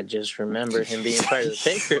 I just remember him being part of the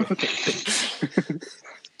pit crew.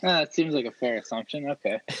 That seems like a fair assumption.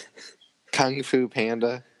 Okay. Kung Fu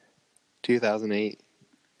Panda, 2008.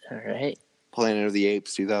 All right. Planet of the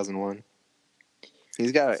Apes, 2001.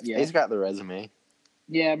 He's got the resume.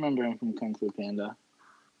 Yeah, I remember him from Kung Fu Panda.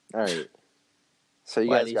 All right. So you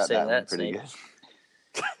Why guys do you got say that one that, pretty Snake?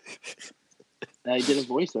 good. He did a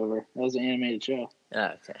voiceover. That was an animated show.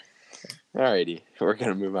 Ah, okay. Alrighty, we're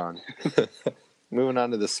gonna move on. Moving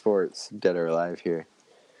on to the sports, Dead or Alive here.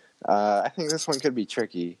 I think this one could be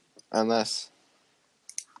tricky, unless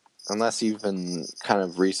you've been kind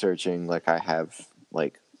of researching, like I have,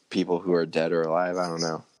 like people who are dead or alive. I don't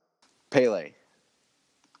know. Pele,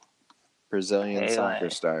 Brazilian Pele. soccer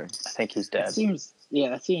star. I think he's dead.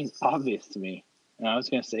 That seems obvious to me. And I was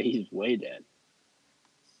gonna say he's way dead.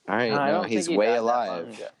 All right, I no, don't he's think he way died that long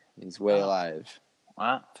alive. ago. He's way Oh. alive,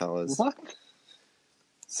 Wow. fellas. What?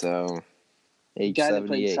 So, The age guy that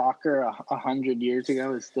played 78. soccer 100 years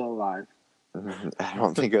ago is still alive. I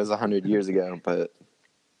don't think it was 100 years ago, but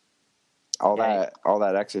all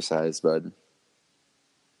that exercise, bud.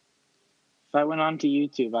 If I went onto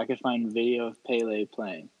YouTube, I could find video of Pele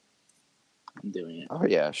playing. I'm doing it. Oh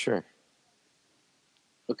yeah, sure.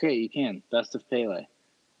 Okay, you can. Best of Pele.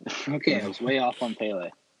 Okay, I was way off on Pele.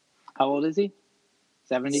 How old is he?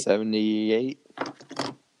 70? 78.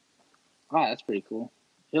 Oh, that's pretty cool.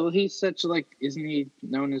 He's such isn't he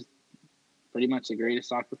known as pretty much the greatest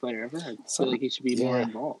soccer player ever? I feel like he should be more Yeah.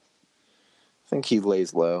 involved. I think he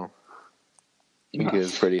lays low. I think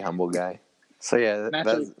he's a pretty humble guy. So yeah,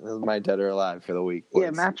 that's my dead or alive for the week. Boys.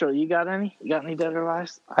 Yeah, Matro, you got any? You got any dead or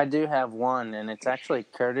alive? I do have one, and it's actually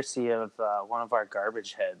courtesy of one of our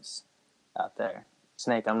garbage heads out there.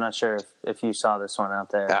 Snake, I'm not sure if you saw this one out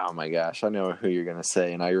there. Oh my gosh, I know who you're gonna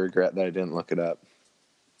say, and I regret that I didn't look it up.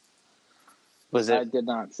 Was it? I did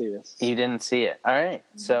not see this. You didn't see it. All right,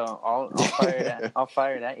 so I'll fire it. I'll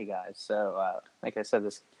fire it at you guys. So, like I said,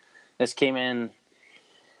 this came in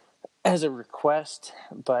as a request,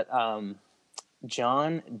 but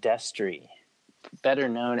John Destry, better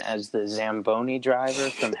known as the Zamboni driver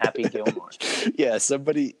from Happy Gilmore. Yeah,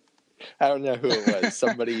 somebody, I don't know who it was.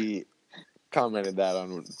 Somebody commented that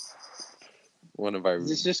on one of our Is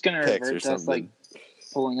this just gonna picks or revert to us something.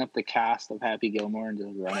 pulling up the cast of Happy Gilmore and just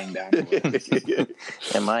running down the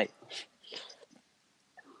list? It might.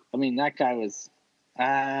 I mean, that guy was.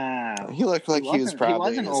 He looked like he was probably. He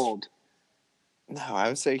wasn't in his, old. No, I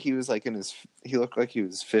would say he was like in his. He looked like he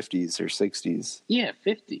was 50s or 60s. Yeah,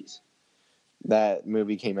 50s. That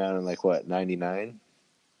movie came out in like what, 99?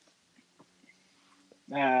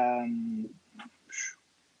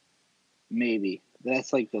 Maybe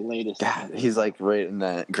that's like the latest. God, he's like right in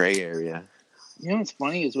that gray area. You know what's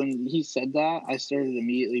funny is when he said that, I started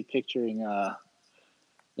immediately picturing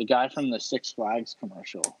the guy from the Six Flags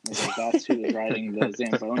commercial. I was like, that's who was riding the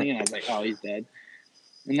Zamboni, and I was like, oh, he's dead.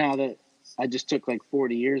 And now that I just took like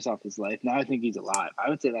 40 years off his life, now I think he's alive. I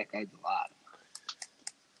would say that guy's alive.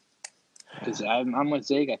 Because I'm with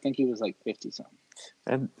Zig. I think he was like 50 something.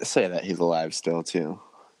 I'd say that he's alive still too.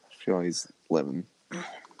 I feel he's living.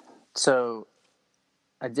 So,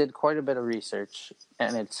 I did quite a bit of research,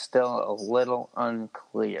 and it's still a little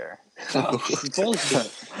unclear.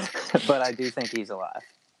 Bullshit. But I do think he's alive.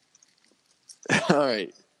 All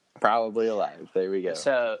right, probably alive. There we go.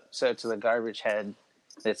 So to the garbage head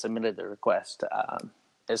that submitted the request,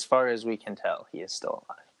 as far as we can tell, he is still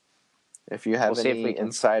alive. If you have We'll see if any we can-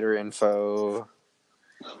 insider info,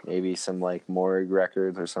 maybe some like morgue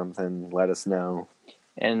records or something, let us know.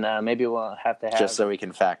 And maybe we'll have to have Just so we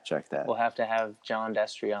can fact check that. we'll have to have John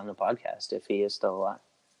Destry on the podcast if he is still alive.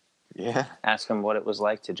 Yeah. Ask him what it was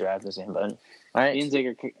like to drive the Zamboni. All right. Me and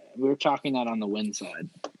Zig we were chalking that on the win side.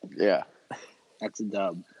 Yeah. That's a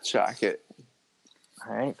dub. Chalk it.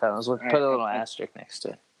 All right, fellas. We'll All put right. a little asterisk next to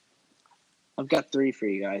it. I've got 3 for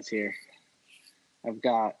you guys here. I've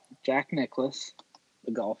got Jack Nicklaus,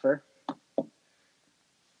 the golfer.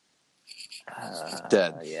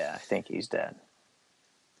 Dead. Yeah, I think he's dead.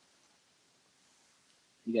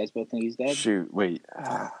 You guys both think he's dead? Shoot, wait. Oh,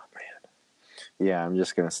 man. Yeah, I'm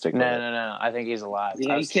just going to stick with it. No. I think he's alive.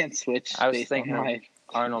 Yeah, you can't switch. I was based on thinking my-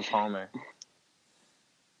 Arnold Palmer.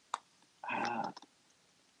 All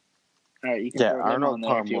right, you can Yeah, throw him on Arnold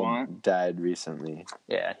there if you Palmer want. died recently.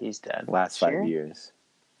 Yeah, he's dead. Last Sure? 5 years.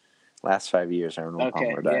 Last 5 years, Arnold Okay,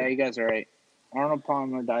 Palmer died. yeah, you guys are right. Arnold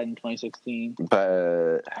Palmer died in 2016.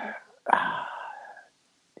 But,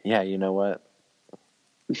 yeah, you know what?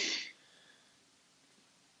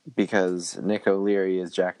 Because Nick O'Leary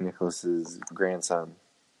is Jack Nicklaus's grandson.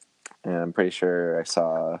 And I'm pretty sure I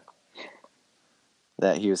saw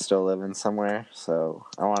that he was still living somewhere. So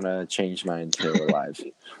I want to change mine to alive.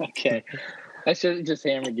 Okay. I should have just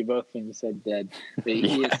hammered you both when you said dead. But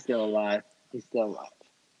he is still alive. He's still alive.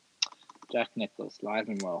 Jack Nicklaus, live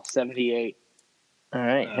and well. 78, All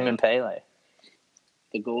right, him and Pele.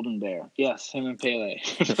 the Golden Bear. Yes, him and Pele.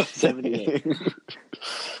 78.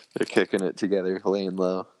 They're kicking it together, laying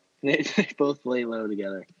low. They both lay low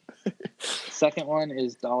together. Second one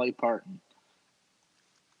is Dolly Parton.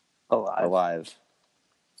 Alive. Alive.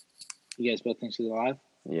 You guys both think she's alive?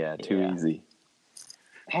 Yeah, too Yeah. easy.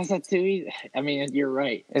 How's that too easy? I mean, you're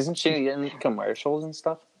right. Isn't she in commercials and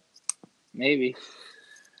stuff? Maybe.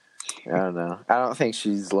 I don't know. I don't think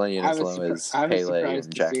she's laying I as was low as surpri- I was Pele surprised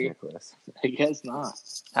and to Jack see. Nicklaus. I guess not.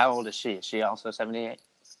 How old is she? Is she also 78?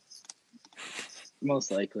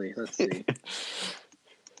 Most likely. Let's see.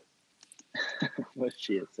 What's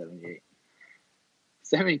she at 78?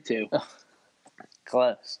 72.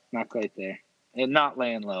 Close. Not quite there. And not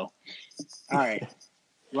laying low. All right.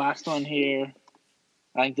 Last one here.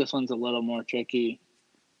 I think this one's a little more tricky.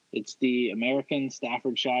 It's the American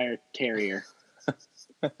Staffordshire Terrier.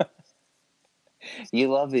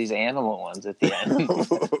 You love these animal ones at the end.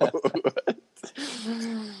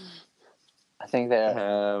 I think they're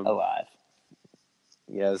alive.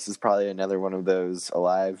 Yeah, this is probably another one of those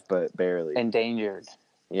alive but barely. Endangered.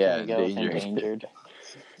 Yeah, There you go, endangered. endangered.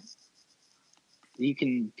 You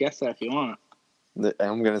can guess that if you want.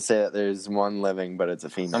 I'm gonna say that there's one living, but it's a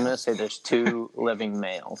female. I'm going to say there's 2 living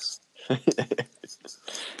males.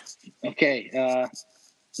 Okay.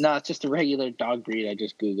 No, it's just a regular dog breed I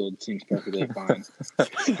just Googled. Seems perfectly fine.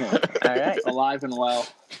 All right. Alive and well.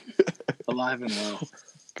 Alive and well.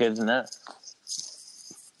 Good to know.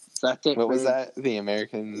 So that's it. What was that? The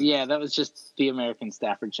American? Yeah, that was just the American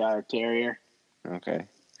Staffordshire Terrier. Okay.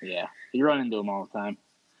 Yeah, you run into them all the time.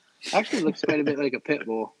 Actually, looks quite a bit like a pit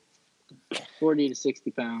bull. 40 to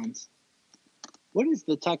 60 pounds. What is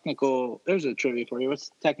the technical? There's a trivia for you. What's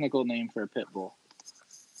the technical name for a pit bull?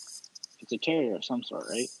 It's a terrier of some sort,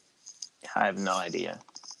 right? I have no idea.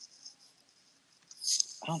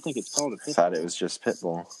 I don't think it's called a I pit thought bull. it was just pit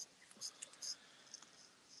bull.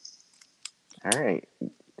 All right.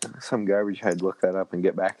 Some garbage head look that up and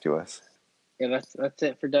get back to us. Yeah, that's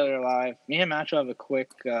it for Dead or Alive. Me and Matt will have a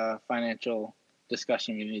quick financial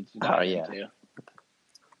discussion we need to dive into.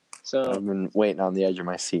 So I've been waiting on the edge of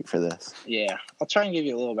my seat for this. yeah, I'll try and give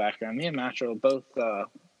you a little background. Me and Matt are both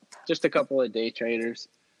just a couple of day traders.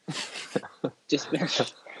 Just been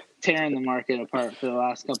tearing the market apart for the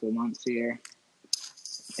last couple of months here.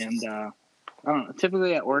 And I don't know,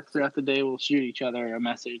 typically at work throughout the day, we'll shoot each other a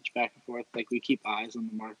message back and forth. Like we keep eyes on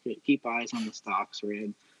the market, keep eyes on the stocks we're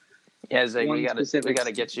in. Yeah, Zig, One we got specific-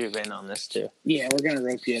 to get you in on this too. Yeah, we're going to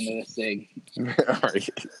rope you into this thing. All right.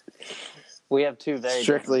 We have 2 very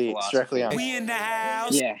Strictly different on. philosophies. We in the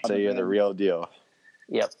house. Yeah. So you're the real deal.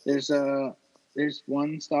 Yep. There's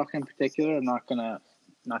one stock in particular. I'm not gonna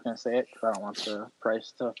say it because I don't want the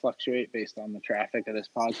price to fluctuate based on the traffic of this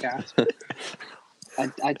podcast.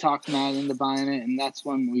 I talked Matt into buying it, and that's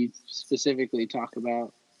one we specifically talk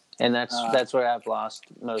about. And that's where I've lost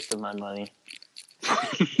most of my money.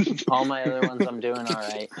 All my other ones, I'm doing all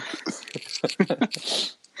right.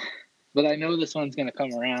 But I know this one's gonna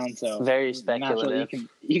come around, so Very naturally speculative.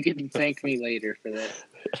 you can thank me later for this.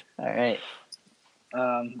 All right.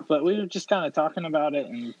 But we were just kind of talking about it,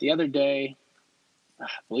 and the other day,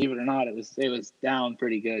 believe it or not, it was down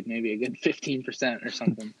pretty good, maybe a good 15% or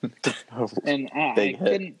something. And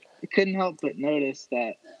I couldn't help but notice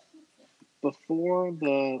that before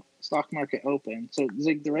the stock market opened, so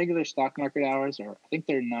Zig, the regular stock market hours are, I think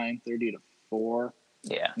they're 9:30 to 4,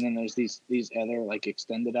 Yeah. and then there's these other like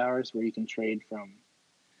extended hours where you can trade from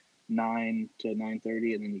 9 to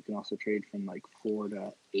 9:30, and then you can also trade from like 4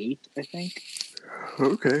 to 8, I think.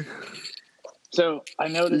 Okay. So I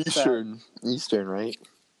noticed Eastern, right?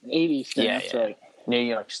 8 Eastern, Yeah, that's yeah. right. New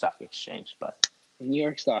York Stock Exchange, but New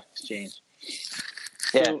York Stock Exchange.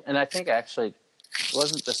 yeah, So- and I think actually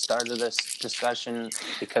wasn't the start of this discussion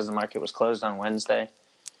because the market was closed on Wednesday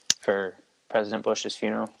for President Bush's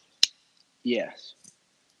funeral. Yes.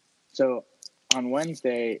 So on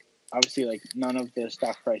Wednesday, obviously, like none of the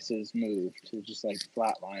stock prices moved; it just like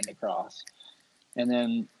flatlined across. And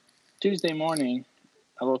then Tuesday morning,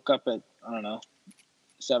 I woke up at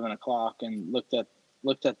 7 o'clock and looked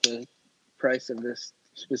at the price of this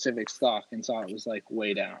specific stock and saw it was like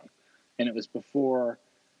way down. And it was before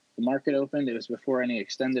the market opened. It was before any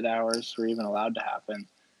extended hours were even allowed to happen.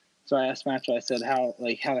 So I asked Matchell, I said, how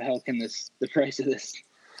the hell can the price of this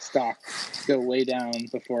stock go way down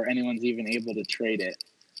before anyone's even able to trade it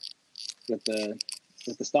with the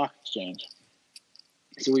stock exchange?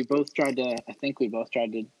 So we both tried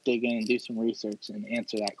to dig in and do some research and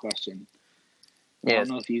answer that question. I Yeah. don't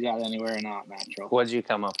know if you got anywhere or not, Matchell. What'd you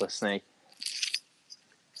come up with, Snake?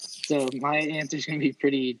 So my answer is going to be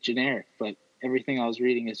pretty generic, but everything I was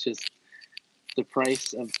reading is just the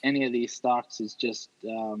price of any of these stocks is just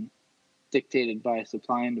dictated by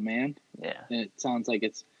supply and demand. Yeah. And it sounds like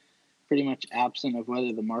it's pretty much absent of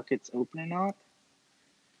whether the market's open or not.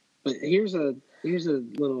 But here's a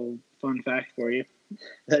little fun fact for you,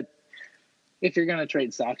 that if you're going to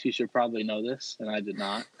trade stocks, you should probably know this, and I did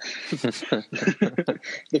not. The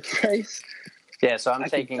price. Yeah, so I'm I'll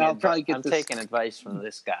taking advice from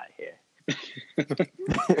this guy here.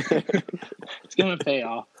 It's going to pay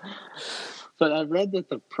off. But I've read that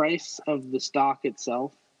the price of the stock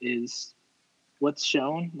itself is what's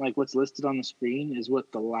shown, like what's listed on the screen, is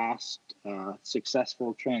what the last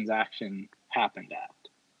successful transaction happened at.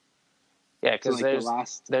 Yeah, because So, like,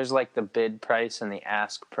 there's like the bid price and the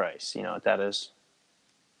ask price. You know what that is?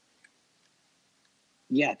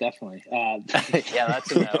 Yeah, definitely. Yeah,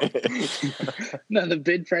 that's a no. No, the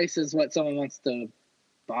bid price is what someone wants to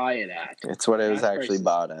buy it at. It's what it was Ask actually prices.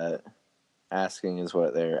 bought at. Asking is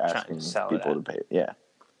what they're Trying to asking sell it people at. to pay. Yeah.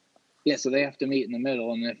 Yeah, so they have to meet in the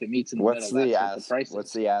middle, and if it meets in the What's middle, the that's what ask? the price What's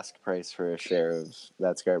is. the ask price for a share of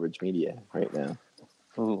That's Garbage Media right now?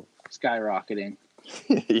 Ooh. Skyrocketing.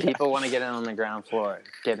 Yeah. People want to get in on the ground floor.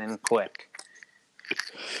 Get in quick.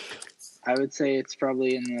 I would say it's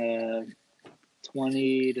probably in the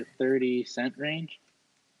 20 to 30 cent range.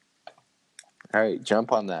 All right,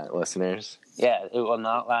 jump on that, listeners. Yeah, it will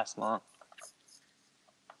not last long.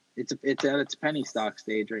 It's at its penny stock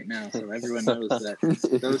stage right now, so everyone knows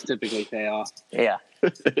that those typically pay off. Yeah.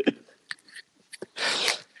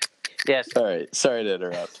 Yes. All right, sorry to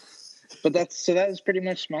interrupt. But that was pretty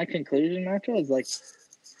much my conclusion, Marco. Is like,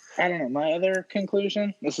 I don't know. My other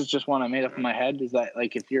conclusion, this is just one I made up in my head, is that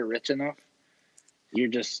like if you're rich enough, you're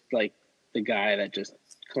just like the guy that just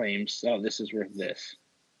claims, oh, this is worth this,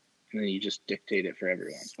 and then you just dictate it for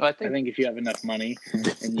everyone. Well, I think if you have enough money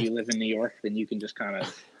and you live in New York, then you can just kind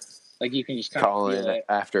of Call feel in it.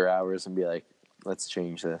 after hours and be like, let's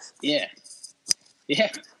change this. Yeah.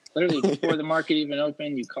 Literally before the market even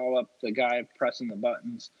opened, you call up the guy pressing the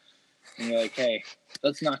buttons, and you're like, "Hey,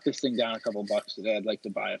 let's knock this thing down a couple bucks today. I'd like to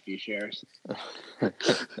buy a few shares."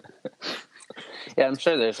 Yeah, I'm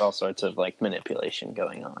sure there's all sorts of like manipulation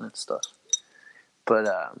going on and stuff. But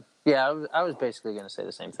yeah, I was basically going to say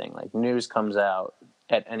the same thing. Like news comes out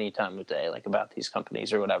at any time of day, like about these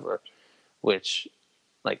companies or whatever, which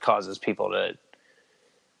like causes people to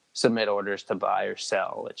submit orders to buy or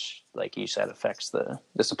sell, which, like you said, affects the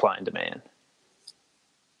supply and demand.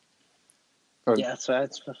 Yeah, so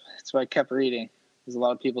that's why I kept reading. There's a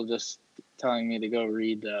lot of people just telling me to go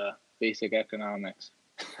read basic economics.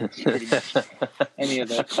 Pretty much any of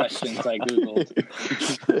the questions I googled.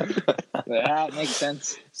 But, it makes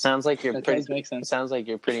sense. Sounds like you're That pretty. does make sense. Sounds like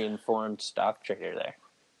you're pretty informed stock trader there.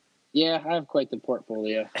 Yeah, I have quite the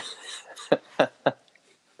portfolio.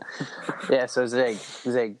 Yeah, so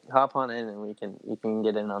Zig, hop on in and you can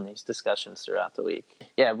get in on these discussions throughout the week.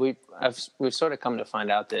 Yeah, we've sort of come to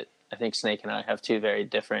find out that I think Snake and I have two very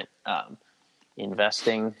different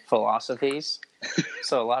investing philosophies.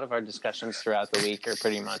 So a lot of our discussions throughout the week are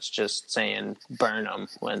pretty much just saying burn them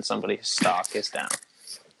when somebody's stock is down.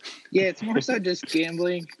 Yeah, it's more so just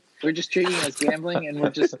gambling. We're just treating it as gambling, and we're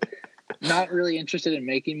just not really interested in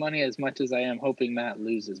making money as much as I am hoping Matt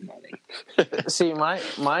loses money. See,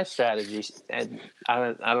 my strategy, and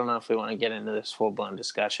I don't know if we want to get into this full-blown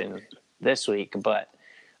discussion this week, but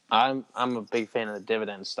I'm a big fan of the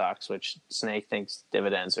dividend stocks, which Snake thinks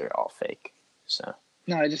dividends are all fake. So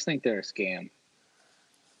No, I just think they're a scam.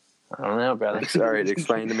 I don't know, brother. Sorry,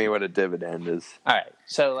 explain to me what a dividend is. All right,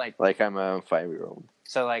 so like I'm a 5-year-old.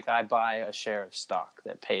 So like I buy a share of stock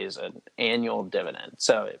that pays an annual dividend.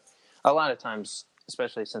 So a lot of times,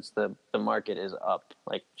 especially since the market is up,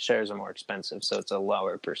 like shares are more expensive, so it's a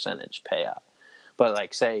lower percentage payout. But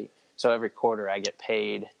like so every quarter I get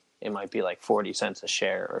paid, it might be like 40 cents a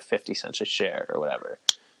share or 50 cents a share or whatever.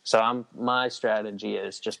 So my strategy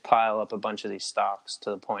is just pile up a bunch of these stocks to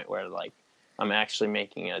the point where like I'm actually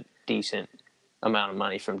making a decent amount of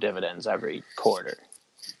money from dividends every quarter.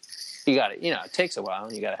 You got to, it takes a while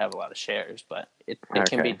and you got to have a lot of shares, but it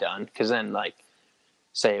can be done. Because then, like,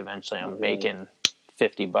 say eventually I'm making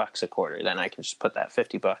 $50 a quarter, then I can just put that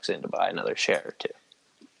 $50 in to buy another share or two.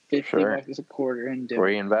 $50 a quarter in dividends.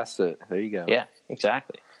 Reinvest it. There you go. Yeah,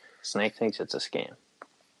 exactly. Snake thinks it's a scam.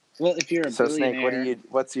 Well, if you're a billionaire, Snake,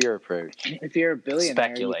 what's your approach? If you're a billionaire,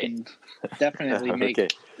 Speculate. you can definitely make. Okay,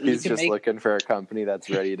 he's just looking for a company that's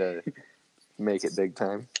ready to make it big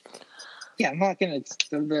time. Yeah, I'm not gonna.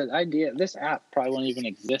 The idea, this app probably won't even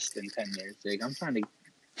exist in 10 years. Zig. I'm trying to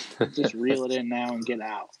just reel it in now and get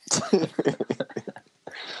out.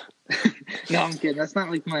 No, I'm kidding. That's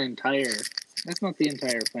not like that's not the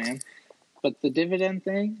entire plan. But the dividend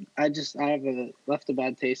thing, I have left a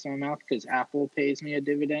bad taste in my mouth because Apple pays me a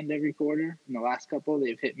dividend every quarter. In the last couple,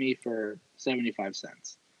 they've hit me for 75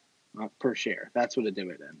 cents per share. That's what a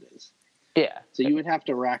dividend is. Yeah. So you would have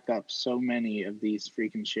to rack up so many of these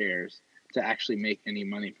freaking shares to actually make any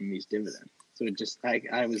money from these dividends. So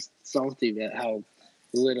I was salty at how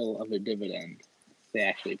little of a dividend they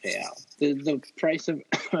actually pay out. The price of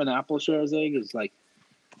an Apple share, Zig, is like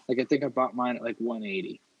I think I bought mine at like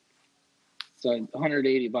 180. So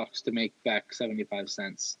 $180 to make back 75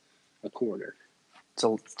 cents a quarter.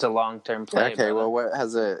 It's a long-term play. Okay, brother. well,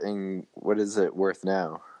 what is it worth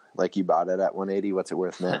now? Like you bought it at 180. What's it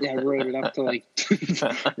worth now? Yeah, I wrote it up to like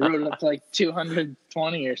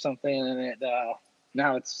 220 or something, and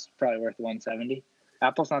now it's probably worth 170.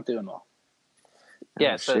 Apple's not doing well.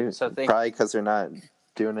 Yeah, Oh, so think probably because they're not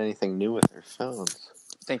doing anything new with their phones.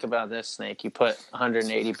 Think about this, Snake. You put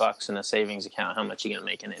 $180 in a savings account. How much are you gonna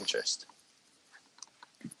make in interest?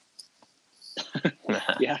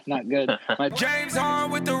 Yeah, not good. My James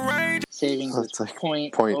Harden with the range. savings is It's like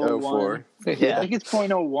 0.04. 0.04. I think it's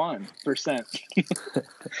 0.01%.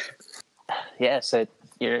 Yeah, so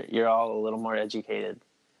you're all a little more educated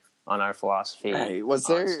on our philosophy. Hey, on was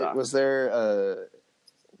stocks.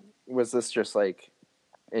 this just like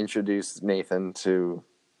introduce Nathan to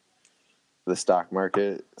the stock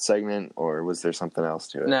market segment, or was there something else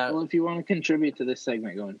to it? No, Well, if you want to contribute to this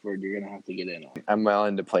segment going forward, you're going to have to get in on it. I'm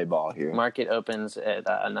willing to play ball here. market opens at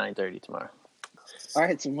 9:30 tomorrow. All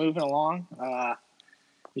right, so moving along,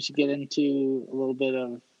 we should get into a little bit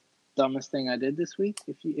of dumbest thing I did this week.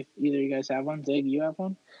 If either of you guys have one, Zig, you have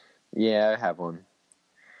one? Yeah, I have one,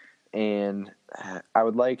 and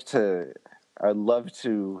I'd love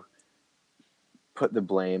to put the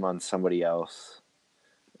blame on somebody else,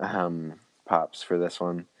 Pops, for this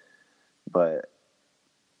one, but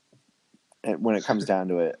when it comes down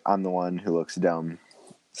to it, I'm the one who looks dumb.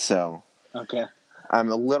 So Okay. I'm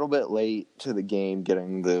a little bit late to the game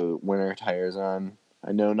getting the winter tires on.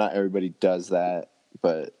 I know not everybody does that,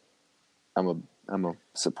 but I'm a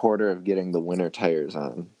supporter of getting the winter tires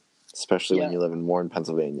on, especially when Yeah. you live in Warren,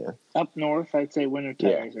 Pennsylvania. Up north, I'd say winter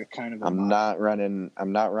tires are kind of a I'm must. not running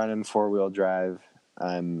 4-wheel drive.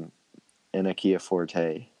 I'm in a Kia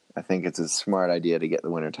Forte. I think it's a smart idea to get the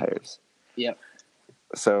winter tires. Yep.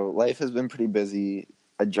 So life has been pretty busy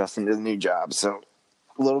adjusting to the new job. So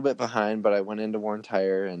a little bit behind, but I went into Warren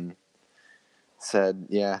Tire and said,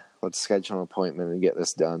 yeah, let's schedule an appointment and get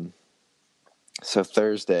this done. So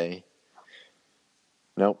Friday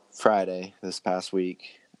this past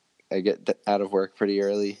week, I get out of work pretty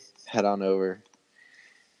early, head on over,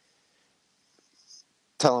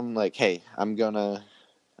 tell them like, hey, I'm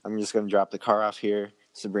just gonna drop the car off here.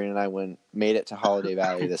 Sabrina and I made it to Holiday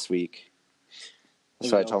Valley this week.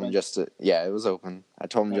 So I told them it was open. I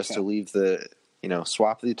told them just to leave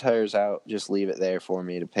swap the tires out, just leave it there for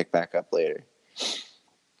me to pick back up later.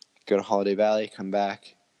 Go to Holiday Valley, come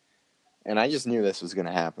back, and I just knew this was going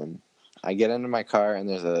to happen. I get into my car, and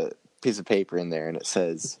there's a piece of paper in there, and it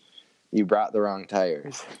says, "You brought the wrong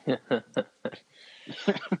tires."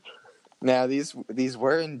 Now, these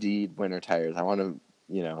were indeed winter tires. I want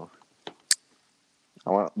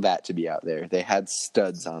that to be out there. They had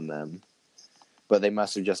studs on them, but they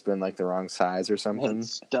must have just been like the wrong size or something.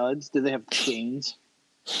 Studs? Do they have chains?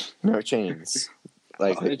 No chains.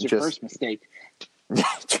 Like it's your first mistake.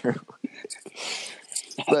 True.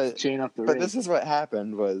 But Chain up the But rig. this is what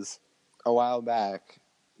happened was a while back,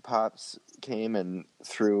 Pops came and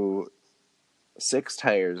threw 6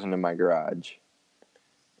 tires into my garage.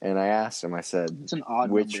 And I asked him, I said, It's an odd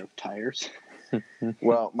number of tires.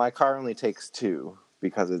 well, my car only takes 2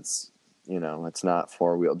 because it's not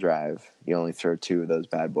 4-wheel drive. You only throw 2 of those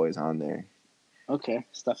bad boys on there. Okay,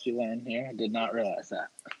 stuff you learn here. I did not realize that.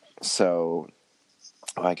 So,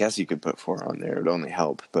 I guess you could put 4 on there. It would only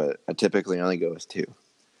help, but I typically only go with 2.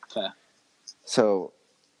 Okay. So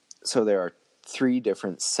there are 3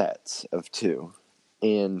 different sets of 2,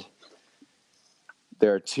 and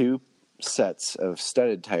there are 2 sets of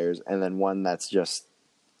studded tires, and then one that's just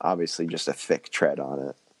obviously just a thick tread on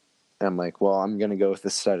it. And I'm like, well, I'm gonna go with the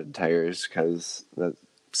studded tires because that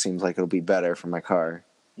seems like it'll be better for my car.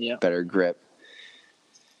 Yeah. Better grip.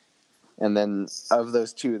 And then of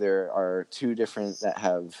those 2, there are 2 different that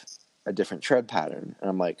have a different tread pattern. And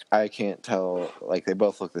I'm like, I can't tell, like they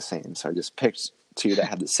both look the same. So I just picked 2 that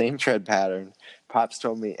had the same tread pattern. Pops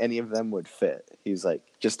told me any of them would fit. He's like,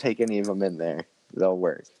 just take any of them in there. They'll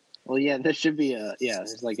work. Well, yeah, there should be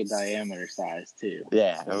there's like a diameter size too.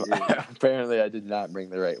 Yeah. Apparently I did not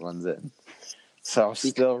bring the right ones in. So I'm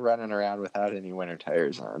still running around without any winter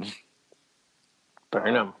tires on.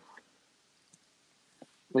 Burn them.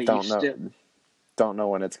 Wait, Don't know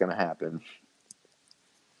when it's going to happen.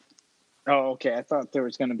 Oh, okay. I thought there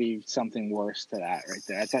was going to be something worse to that right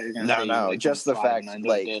there. I thought you were going to say No, just the fact,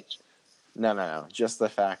 ditch. No. Just the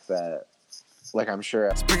fact that, like, I'm sure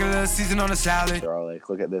Sprinkle a season on a salad. they're all like,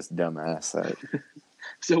 look at this dumbass.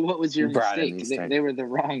 So what was your brought in mistake? these They were the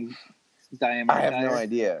wrong diameter. I have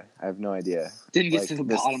no idea. Didn't get Like, to the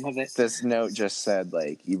bottom of it. This note just said,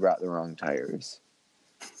 like, you brought the wrong tires.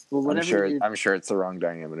 Well, I'm sure it's the wrong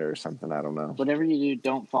diameter or something. I don't know. Whatever you do,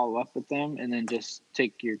 don't follow up with them, and then just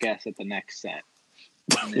take your guess at the next set.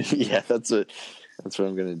 Then, Yeah, that's what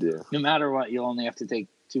I'm gonna do. No matter what, you'll only have to take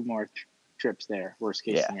 2 more trips there. Worst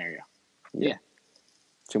case scenario. Yeah.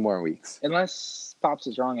 2 more weeks. Unless Pops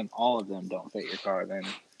is wrong and all of them don't fit your car, then.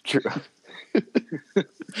 True.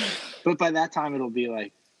 But by that time, it'll be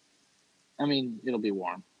it'll be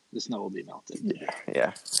warm. The snow will be melted.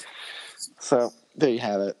 Yeah. So there you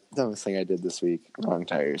have it. Dumbest thing I did this week. Wrong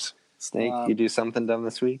tires. Snake, you do something dumb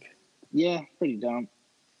this week? Yeah, pretty dumb.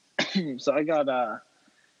 So I got a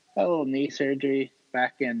little knee surgery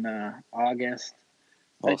back in August.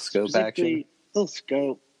 All Like scope action. specifically, little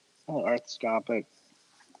scope, a little arthroscopic,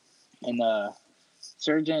 and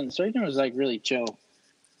surgeon was like really chill,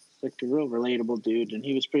 like a real relatable dude, and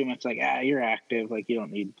he was pretty much like, you're active, like you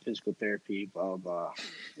don't need physical therapy, blah blah.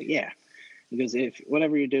 But yeah, because if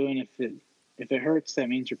whatever you're doing, if it hurts, that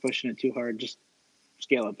means you're pushing it too hard. Just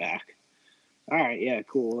scale it back. All right, yeah,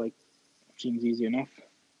 cool. Like seems easy enough.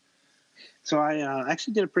 So I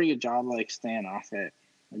actually did a pretty good job like staying off it.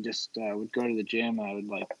 I just would go to the gym.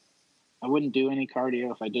 I wouldn't do any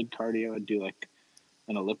cardio. If I did cardio, I'd do like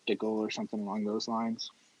an elliptical or something along those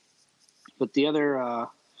lines. But the other, I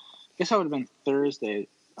guess I would have been Thursday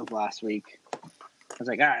of last week. I was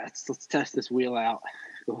like, all right, let's test this wheel out.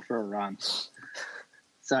 Go for a run.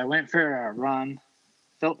 So I went for a run.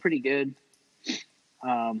 Felt pretty good.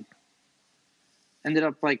 Ended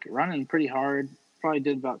up like running pretty hard. Probably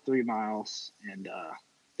did about 3 miles. And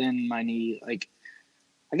then my knee, like,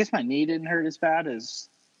 I guess my knee didn't hurt as bad as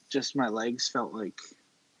just my legs felt like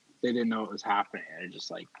they didn't know what was happening. They're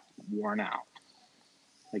just like worn out,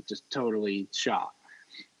 like just totally shot.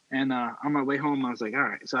 And on my way home, I was like, all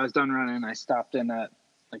right. So I was done running. I stopped in at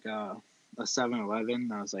like a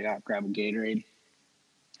 7-Eleven. I was like, I'll grab a Gatorade.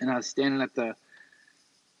 And I was standing at the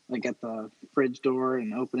fridge door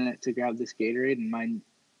and opening it to grab this Gatorade, and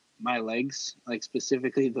my legs, like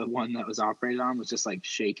specifically the one that was operated on, was just like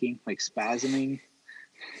shaking, like spasming,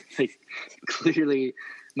 like clearly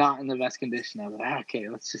not in the best condition. I was like, okay,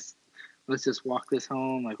 let's just walk this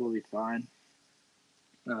home, like we'll be fine.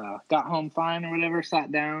 Got home fine or whatever,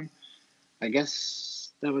 sat down. I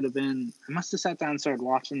guess that would have been, I must have sat down and started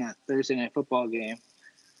watching that Thursday night football game.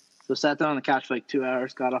 So sat down on the couch for like 2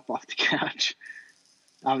 hours, got up off the couch.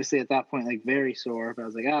 Obviously at that point, like very sore, but I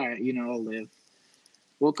was like, all right, I'll live.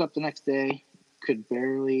 Woke up the next day, could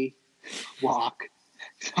barely walk.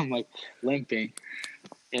 So I'm like limping.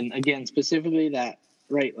 And again, specifically that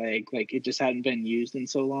right leg, like it just hadn't been used in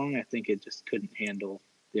so long. I think it just couldn't handle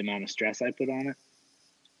the amount of stress I put on it.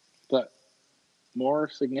 But more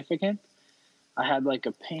significant, I had like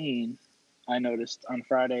a pain I noticed on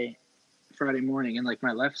Friday morning in like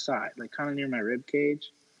my left side, like kind of near my rib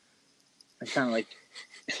cage. I kind of like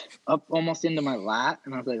up almost into my lat,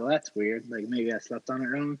 and I was like, well, that's weird. Like maybe I slept on it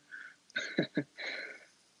wrong.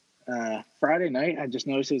 Friday night, I just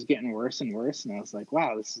noticed it was getting worse and worse, and I was like,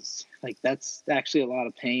 wow, this is like, that's actually a lot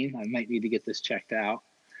of pain. I might need to get this checked out.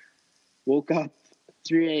 Woke up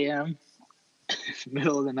 3 a.m.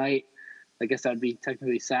 middle of the night. I guess that'd be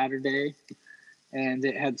technically Saturday, and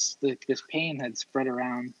it had like this pain had spread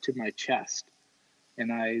around to my chest,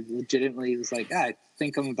 and I legitimately was like, I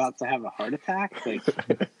think I'm about to have a heart attack. Like,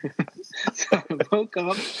 so I woke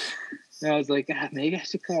up and I was like, maybe I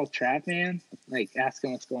should call Trap Man, like ask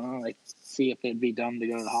him what's going on, like see if it'd be dumb to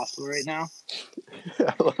go to the hospital right now.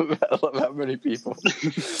 I love how many people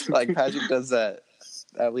like Patrick does that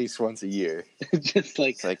at least once a year. Just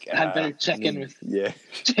like I better check in with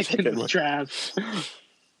Trav.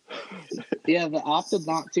 Yeah, but opted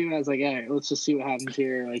not to. I was like, all right, let's just see what happens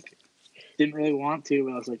here. Like, didn't really want to,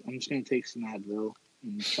 but I was like, I'm just gonna take some Advil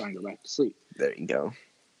and try and go back to sleep. There you go.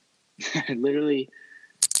 I literally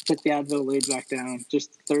took the Advil, laid back down.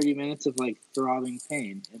 Just 30 minutes of like throbbing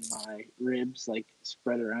pain in my ribs, like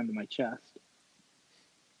spread around to my chest.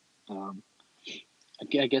 I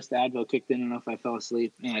guess the Advil kicked in enough. I fell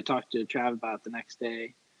asleep, and I talked to Trav about it the next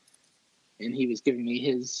day, and he was giving me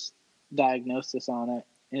his diagnosis on it,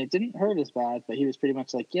 and it didn't hurt as bad, but he was pretty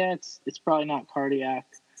much like, yeah, it's probably not cardiac.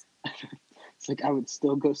 It's like, I would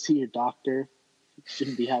still go see your doctor. You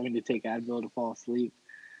shouldn't be having to take Advil to fall asleep.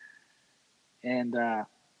 And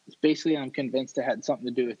it's basically, I'm convinced it had something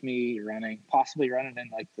to do with me possibly running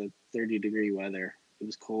in like the 30-degree weather. It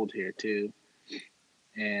was cold here too.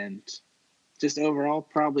 And just overall,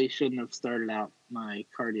 probably shouldn't have started out my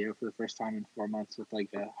cardio for the first time in 4 months with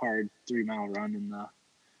like a hard 3-mile run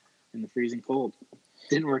in the freezing cold.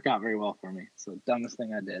 Didn't work out very well for me. So dumbest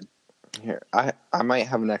thing I did. Here, I might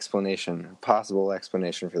have a possible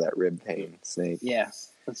explanation for that rib pain, Snake. Yeah,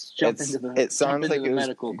 let's jump into the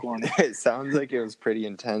medical corner. It sounds like it was pretty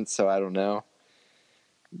intense, so I don't know.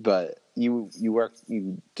 But you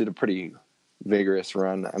did a pretty vigorous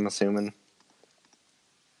run, I'm assuming.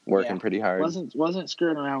 Working pretty hard. Wasn't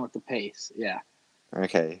screwing around with the pace. Yeah.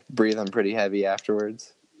 Okay. Breathing pretty heavy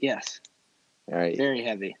afterwards. Yes. All right. Very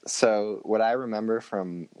heavy. So what I remember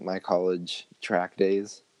from my college track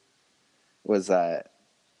days was that,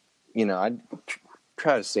 I'd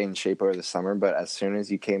try to stay in shape over the summer, but as soon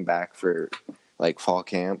as you came back for like fall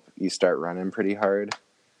camp, you start running pretty hard,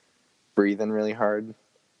 breathing really hard,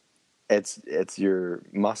 it's your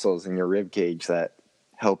muscles and your rib cage that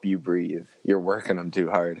help you breathe. You're working them too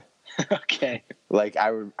hard. Okay. Like I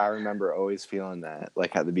remember always feeling that,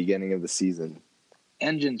 like at the beginning of the season.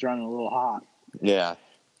 Engine's running a little hot. Yeah.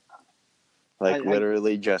 Like I-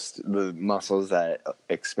 literally just the muscles that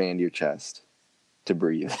expand your chest to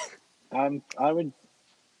breathe. I would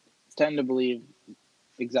tend to believe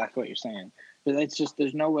exactly what you're saying, but it's just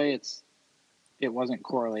there's no way it wasn't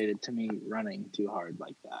correlated to me running too hard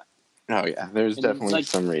like that. Oh yeah, there's And, definitely like-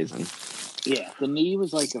 some reason. Yeah, the knee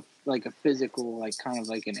was like a physical, like kind of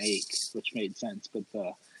like an ache, which made sense. But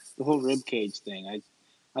the whole rib cage thing,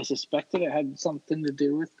 I suspected it had something to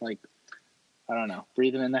do with like, I don't know,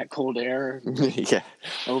 breathing in that cold air, Yeah.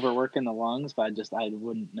 overworking the lungs. But I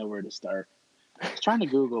wouldn't know where to start. I was trying to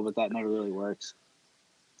Google, but that never really works.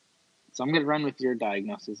 So I'm gonna run with your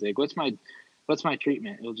diagnosis, Zig. What's my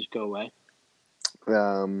treatment? It'll just go away.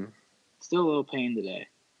 Still a little pain today.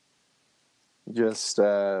 Just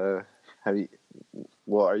are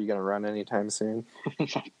you gonna run anytime soon?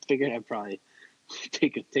 I figured I'd probably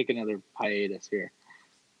take another hiatus here.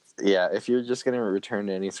 Yeah, if you're just gonna return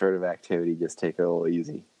to any sort of activity, just take it a little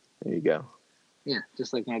easy. There you go. Yeah,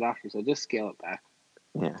 just like my doctor said, just scale it back.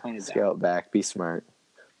 Yeah, Tone it scale it back. Be smart.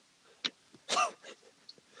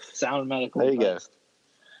 Sound medical There you go. advice.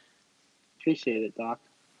 Appreciate it, Doc.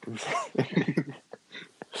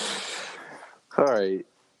 All right.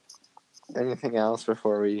 Anything else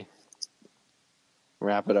before we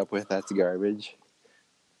wrap it up with that's garbage?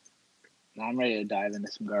 Now I'm ready to dive into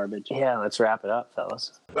some garbage. Yeah, let's wrap it up,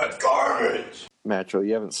 fellas. Matchell,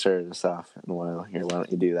 you haven't started us off in a while. Here, why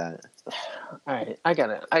don't you do that? All right, I got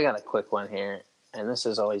a quick one here, and this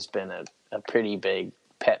has always been a pretty big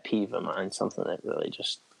pet peeve of mine, something that really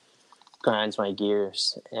just grinds my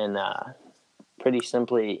gears. And pretty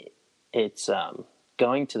simply, it's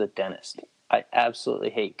going to the dentist. I absolutely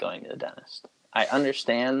hate going to the dentist. I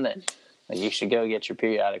understand that you should go get your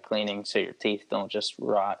periodic cleaning so your teeth don't just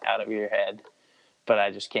rot out of your head, but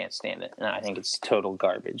I just can't stand it. And I think it's total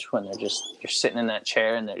garbage when you're sitting in that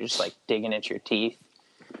chair and they're just like digging at your teeth.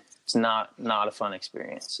 It's not a fun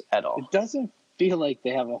experience at all. It doesn't feel like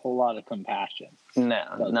they have a whole lot of compassion. No,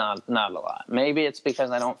 not a lot. Maybe it's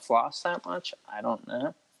because I don't floss that much. I don't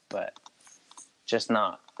know, but just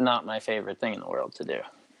not my favorite thing in the world to do.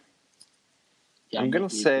 Yeah, I'm going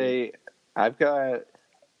to say I've got,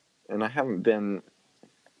 and I haven't been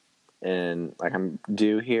in, like I'm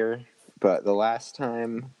due here, but the last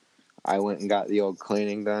time I went and got the old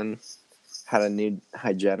cleaning done, had a new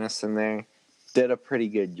hygienist in there, did a pretty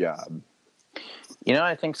good job. You know,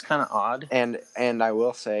 I think it's kind of odd. And I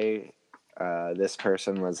will say, this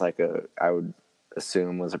person was I would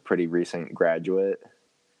assume was a pretty recent graduate.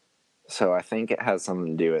 So I think it has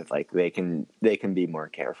something to do with like they can be more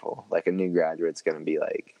careful. Like a new graduate's going to be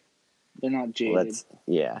like, they're not jaded.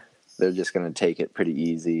 They're just going to take it pretty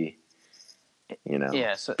easy. You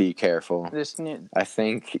know, So be careful. this new, I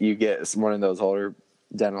think you get one of those older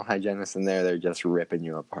dental hygienists in there, they're just ripping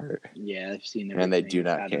you apart. Yeah, I've seen And they everything. do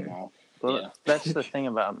not Had care. them all. well, Yeah. that's the thing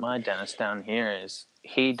about my dentist down here is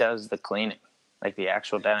he does the cleaning, like the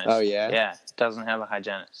actual dentist. Oh, yeah? Yeah, doesn't have a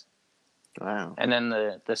hygienist. Wow. And then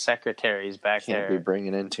the secretary's back Can't be there.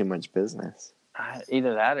 bringing in too much business.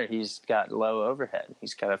 Either that or he's got low overhead.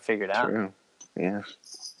 He's got to figure it out. True. Yeah.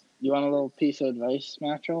 You want a little piece of advice,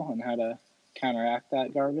 Matchell, on how to counteract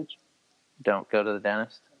that garbage? Don't go to the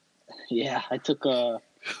dentist. Yeah, I took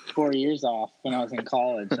 4 years off when I was in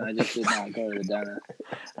college, and I just did not go to the dentist.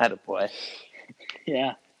 Attaboy.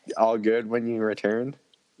 Yeah. All good when you returned?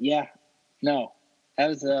 Yeah. No. I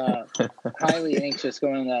was highly anxious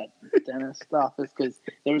going to that dentist office because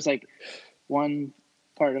there was like one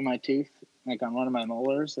part of my tooth, like on one of my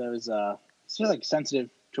molars, that was sort of like sensitive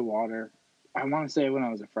to water. I want to say when I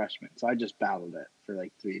was a freshman, so I just battled it for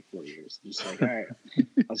like 3-4 years. Just like, all right,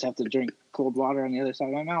 I just have to drink cold water on the other side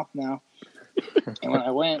of my mouth now. And when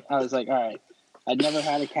I went, I was like, all right, I'd never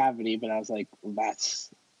had a cavity, but I was like,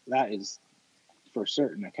 that is for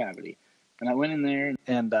certain a cavity. And I went in there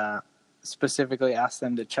and specifically asked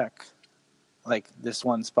them to check like this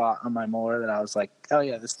one spot on my molar that I was like, oh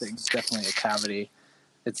yeah, this thing's definitely a cavity.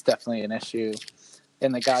 It's definitely an issue.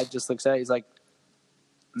 And the guy just looks at it, he's like,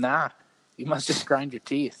 nah, you must just grind your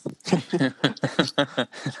teeth. I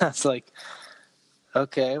was like,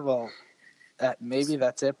 okay, well, maybe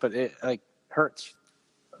that's it, but it like hurts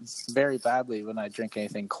very badly when I drink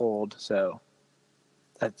anything cold. So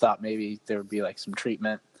I thought maybe there would be like some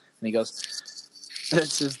treatment. And he goes,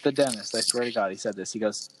 this is the dentist. I swear to God, he said this. He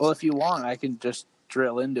goes, well, if you want, I can just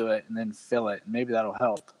drill into it and then fill it. And maybe that'll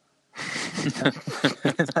help.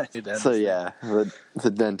 So yeah,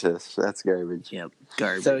 the dentist, that's garbage. Yep,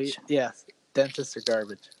 garbage. So yeah, dentists are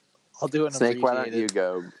garbage. I'll do an Snake, why abbreviated. don't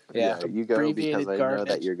you go? Yeah, You go because abbreviated I know that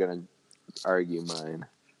garbage. you're gonna argue mine.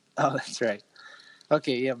 Oh, that's right.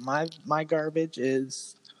 Okay, yeah, my garbage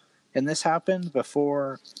is, and this happened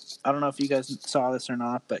before. I don't know if you guys saw this or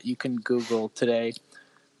not, but you can Google today.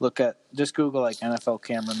 Just Google like NFL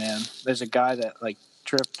cameraman. There's a guy that like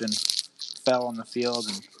tripped and fell on the field,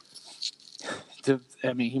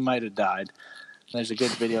 and he might have died. There's a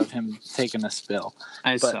good video of him taking a spill.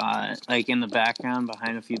 I saw it, like in the background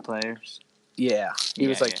behind a few players. Yeah, he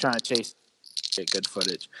was like Yeah. trying to chase. Get good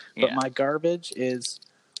footage. Yeah. But my garbage is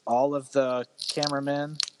all of the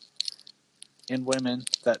cameramen and women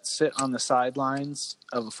that sit on the sidelines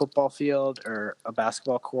of a football field or a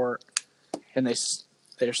basketball court, and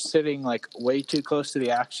they're sitting like way too close to the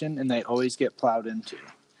action, and they always get plowed into.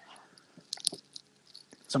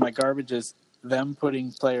 So my garbage is them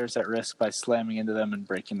putting players at risk by slamming into them and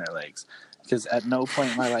breaking their legs. Because at no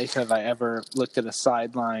point in my life have I ever looked at a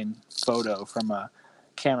sideline photo from a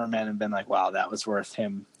cameraman and been like, wow, that was worth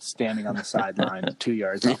him standing on the sideline 2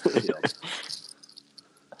 yards off the field.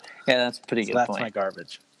 Yeah, that's a pretty So good that's point. my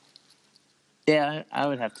garbage. Yeah, I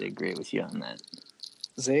would have to agree with you on that.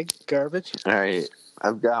 Zig, garbage? All right,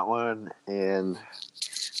 I've got one, and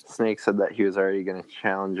Snake said that he was already going to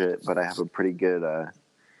challenge it, but I have a pretty good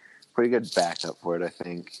backup for it. I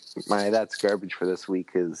think that's garbage for this week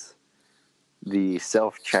is the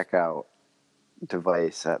self-checkout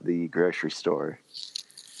device at the grocery store.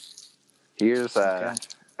 Here's Okay.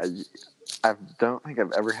 I don't think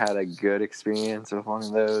I've ever had a good experience with one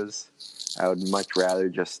of those. I would much rather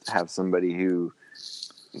just have somebody who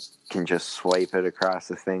can just swipe it across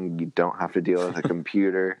the thing. You don't have to deal with a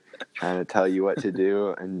computer trying to tell you what to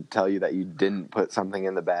do and tell you that you didn't put something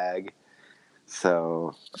in the bag.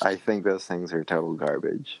 So I think those things are total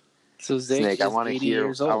garbage. So Zig Snake, is I want to 80 hear.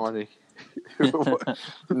 years old. I want to.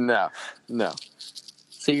 No.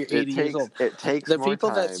 So you're 80 years old. It takes The more people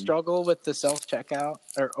time. that struggle with the self-checkout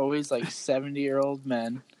are always like 70-year-old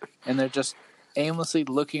men, and they're just aimlessly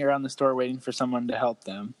looking around the store waiting for someone to help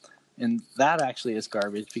them. And that actually is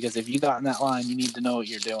garbage, because if you got in that line, you need to know what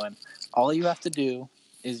you're doing. All you have to do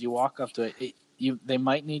is you walk up to it. They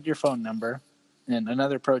might need your phone number. And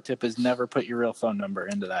another pro tip is never put your real phone number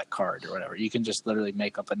into that card or whatever. You can just literally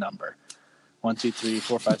make up a number. 1, 2, 3,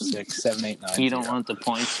 4, 5, 6, 7, 8, 9. You don't 0. want the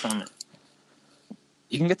points from it.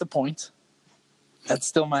 You can get the points. That's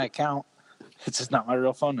still my account. It's just not my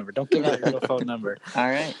real phone number. Don't give out your real phone number. All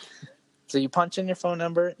right. So you punch in your phone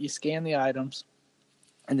number, you scan the items,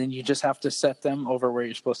 and then you just have to set them over where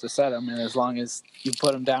you're supposed to set them. And as long as you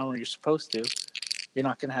put them down where you're supposed to, you're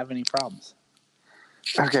not going to have any problems.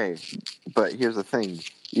 Okay, but here's the thing: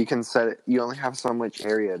 you can set it. You only have so much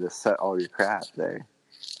area to set all your crap there,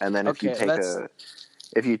 and then if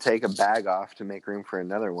you take a bag off to make room for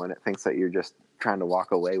another one, it thinks that you're just trying to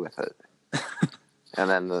walk away with it, and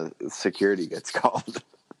then the security gets called.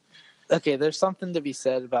 Okay, there's something to be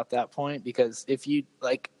said about that point, because if you,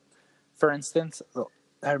 like, for instance,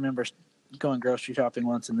 I remember going grocery shopping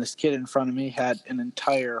once, and this kid in front of me had an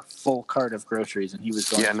entire full cart of groceries, and he was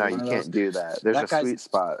going Yeah, through no, one you of can't those. do that. There's That a guy's- sweet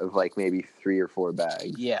spot of like maybe 3 or 4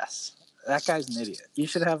 bags. Yes, that guy's an idiot. You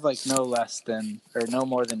should have like no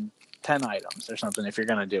more than 10 items or something if you're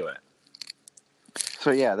going to do it.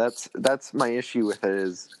 So yeah, that's my issue with it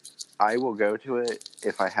is I will go to it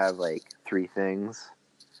if I have like 3 things.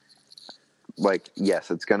 Like,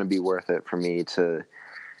 yes, it's going to be worth it for me to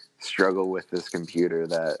struggle with this computer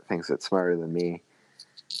that thinks it's smarter than me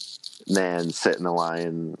than sit in the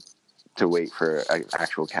line to wait for an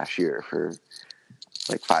actual cashier for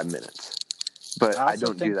like 5 minutes. But I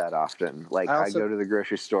don't do that often. Like, I go to the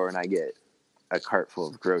grocery store and I get a cart full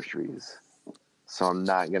of groceries. So I'm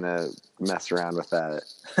not going to mess around with that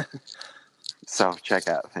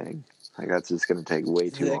self-checkout thing. Like, that's just going to take way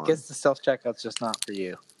too long. I guess the self-checkout's just not for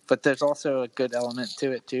you. But there's also a good element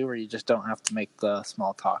to it, too, where you just don't have to make the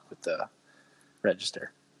small talk with the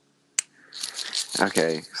register.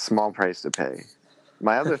 Okay, small price to pay.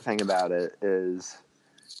 My other thing about it is,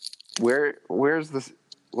 where's this?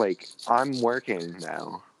 Like, I'm working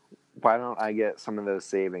now. Why don't I get some of those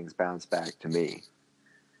savings bounced back to me?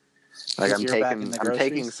 Like, I'm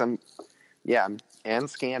taking some, yeah, and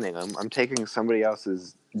scanning them. I'm taking somebody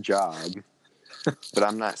else's job, but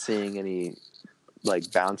I'm not seeing any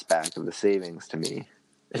like bounce back of the savings to me.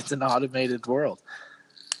 It's an automated world.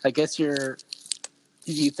 I guess you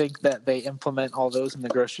think that they implement all those in the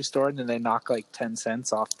grocery store and then they knock like 10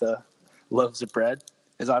 cents off the loaves of bread?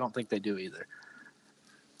 Because I don't think they do either.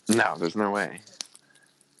 No, there's no way.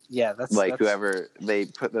 Yeah, that's whoever they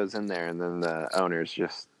put those in there, and then the owners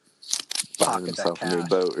just buy Pocket that themselves a new cash.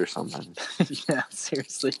 boat or something. Yeah,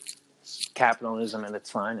 seriously. Capitalism at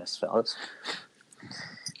its finest, fellas.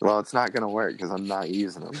 Well, it's not going to work because I'm not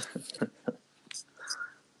using them.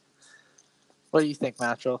 What do you think,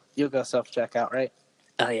 Matchel? You'll go self-checkout, right?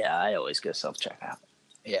 Oh yeah, I always go self-checkout.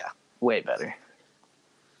 Yeah. Way better.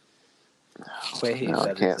 Way No, I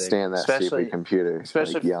better. can't stand that Especially- stupid computer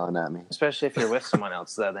especially- yelling at me. Especially if you're with someone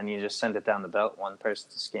else, though. Then you just send it down the belt. One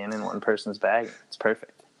person's scanning, one person's bagging. It's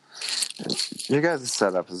perfect. Your guys'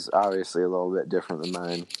 setup is obviously a little bit different than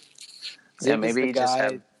mine. Yeah, maybe you just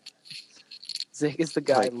have... Zig is the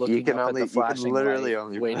guy Like, looking up at the flashing literally light,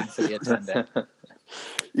 only waiting for the attendant.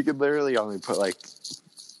 You could literally only put like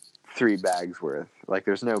 3 bags worth. Like,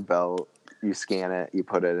 there's no belt. You scan it, you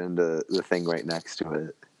put it into the thing right next to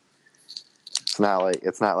it. It's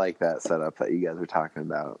not like that setup that you guys are talking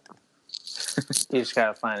about. You just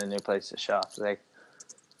gotta find a new place to shop. Like,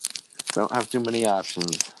 Don't have too many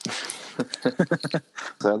options.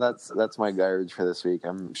 So that's my garbage for this week.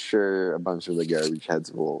 I'm sure a bunch of the garbage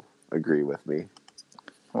heads will agree with me.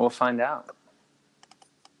 we'll find out.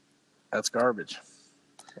 That's garbage.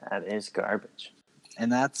 That is garbage. And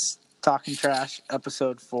that's Talking Trash,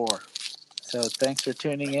 episode 4. So thanks for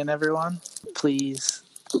tuning in, everyone. Please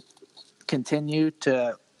continue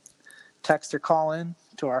to text or call in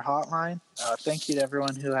to our hotline. Thank you to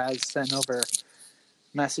everyone who has sent over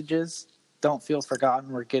messages. Don't feel forgotten.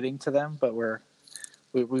 We're getting to them, but we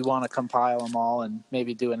want to compile them all and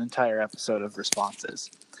maybe do an entire episode of responses.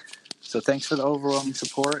 So thanks for the overwhelming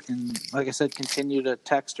support. And like I said, continue to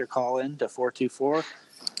text or call in to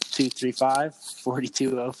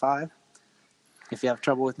 424-235-4205. If you have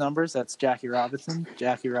trouble with numbers, that's Jackie Robinson,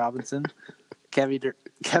 Kevin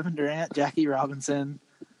Durant, Jackie Robinson,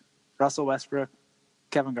 Russell Westbrook,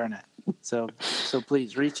 Kevin Garnett. So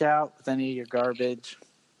please reach out with any of your garbage,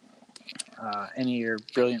 any of your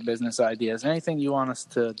brilliant business ideas, anything you want us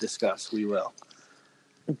to discuss, we will.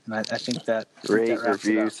 And I think that Rate, wraps it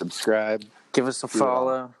review, up. subscribe, Give us a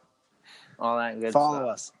follow. All that good Follow stuff.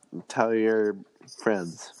 us. and tell your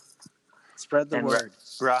friends. Spread the And word.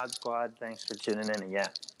 Rod Squad, thanks for tuning in again.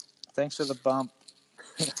 Thanks for the bump,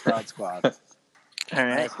 Rod Squad. All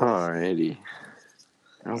right. Alrighty.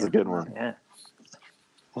 That was a good one. Yeah.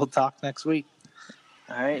 We'll talk next week.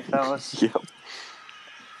 All right, fellas. Yep.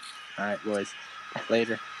 All right, boys.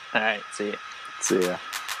 Later. All right, see you. See ya.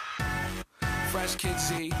 Fresh Kid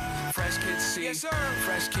Z, Fresh Kid C, yes, sir.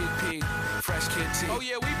 Fresh Kid P, Fresh Kid T. Oh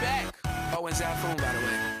yeah, we back. Oh, and Zafoon, by the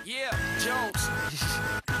way. Yeah, Jones.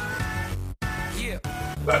 Yeah.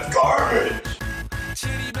 That's garbage.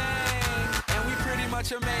 Chitty bang, and we pretty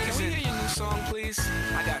much amazing. Can we hear your new song, please?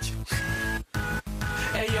 I got you.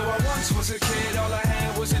 Hey yo, I once was a kid, all I had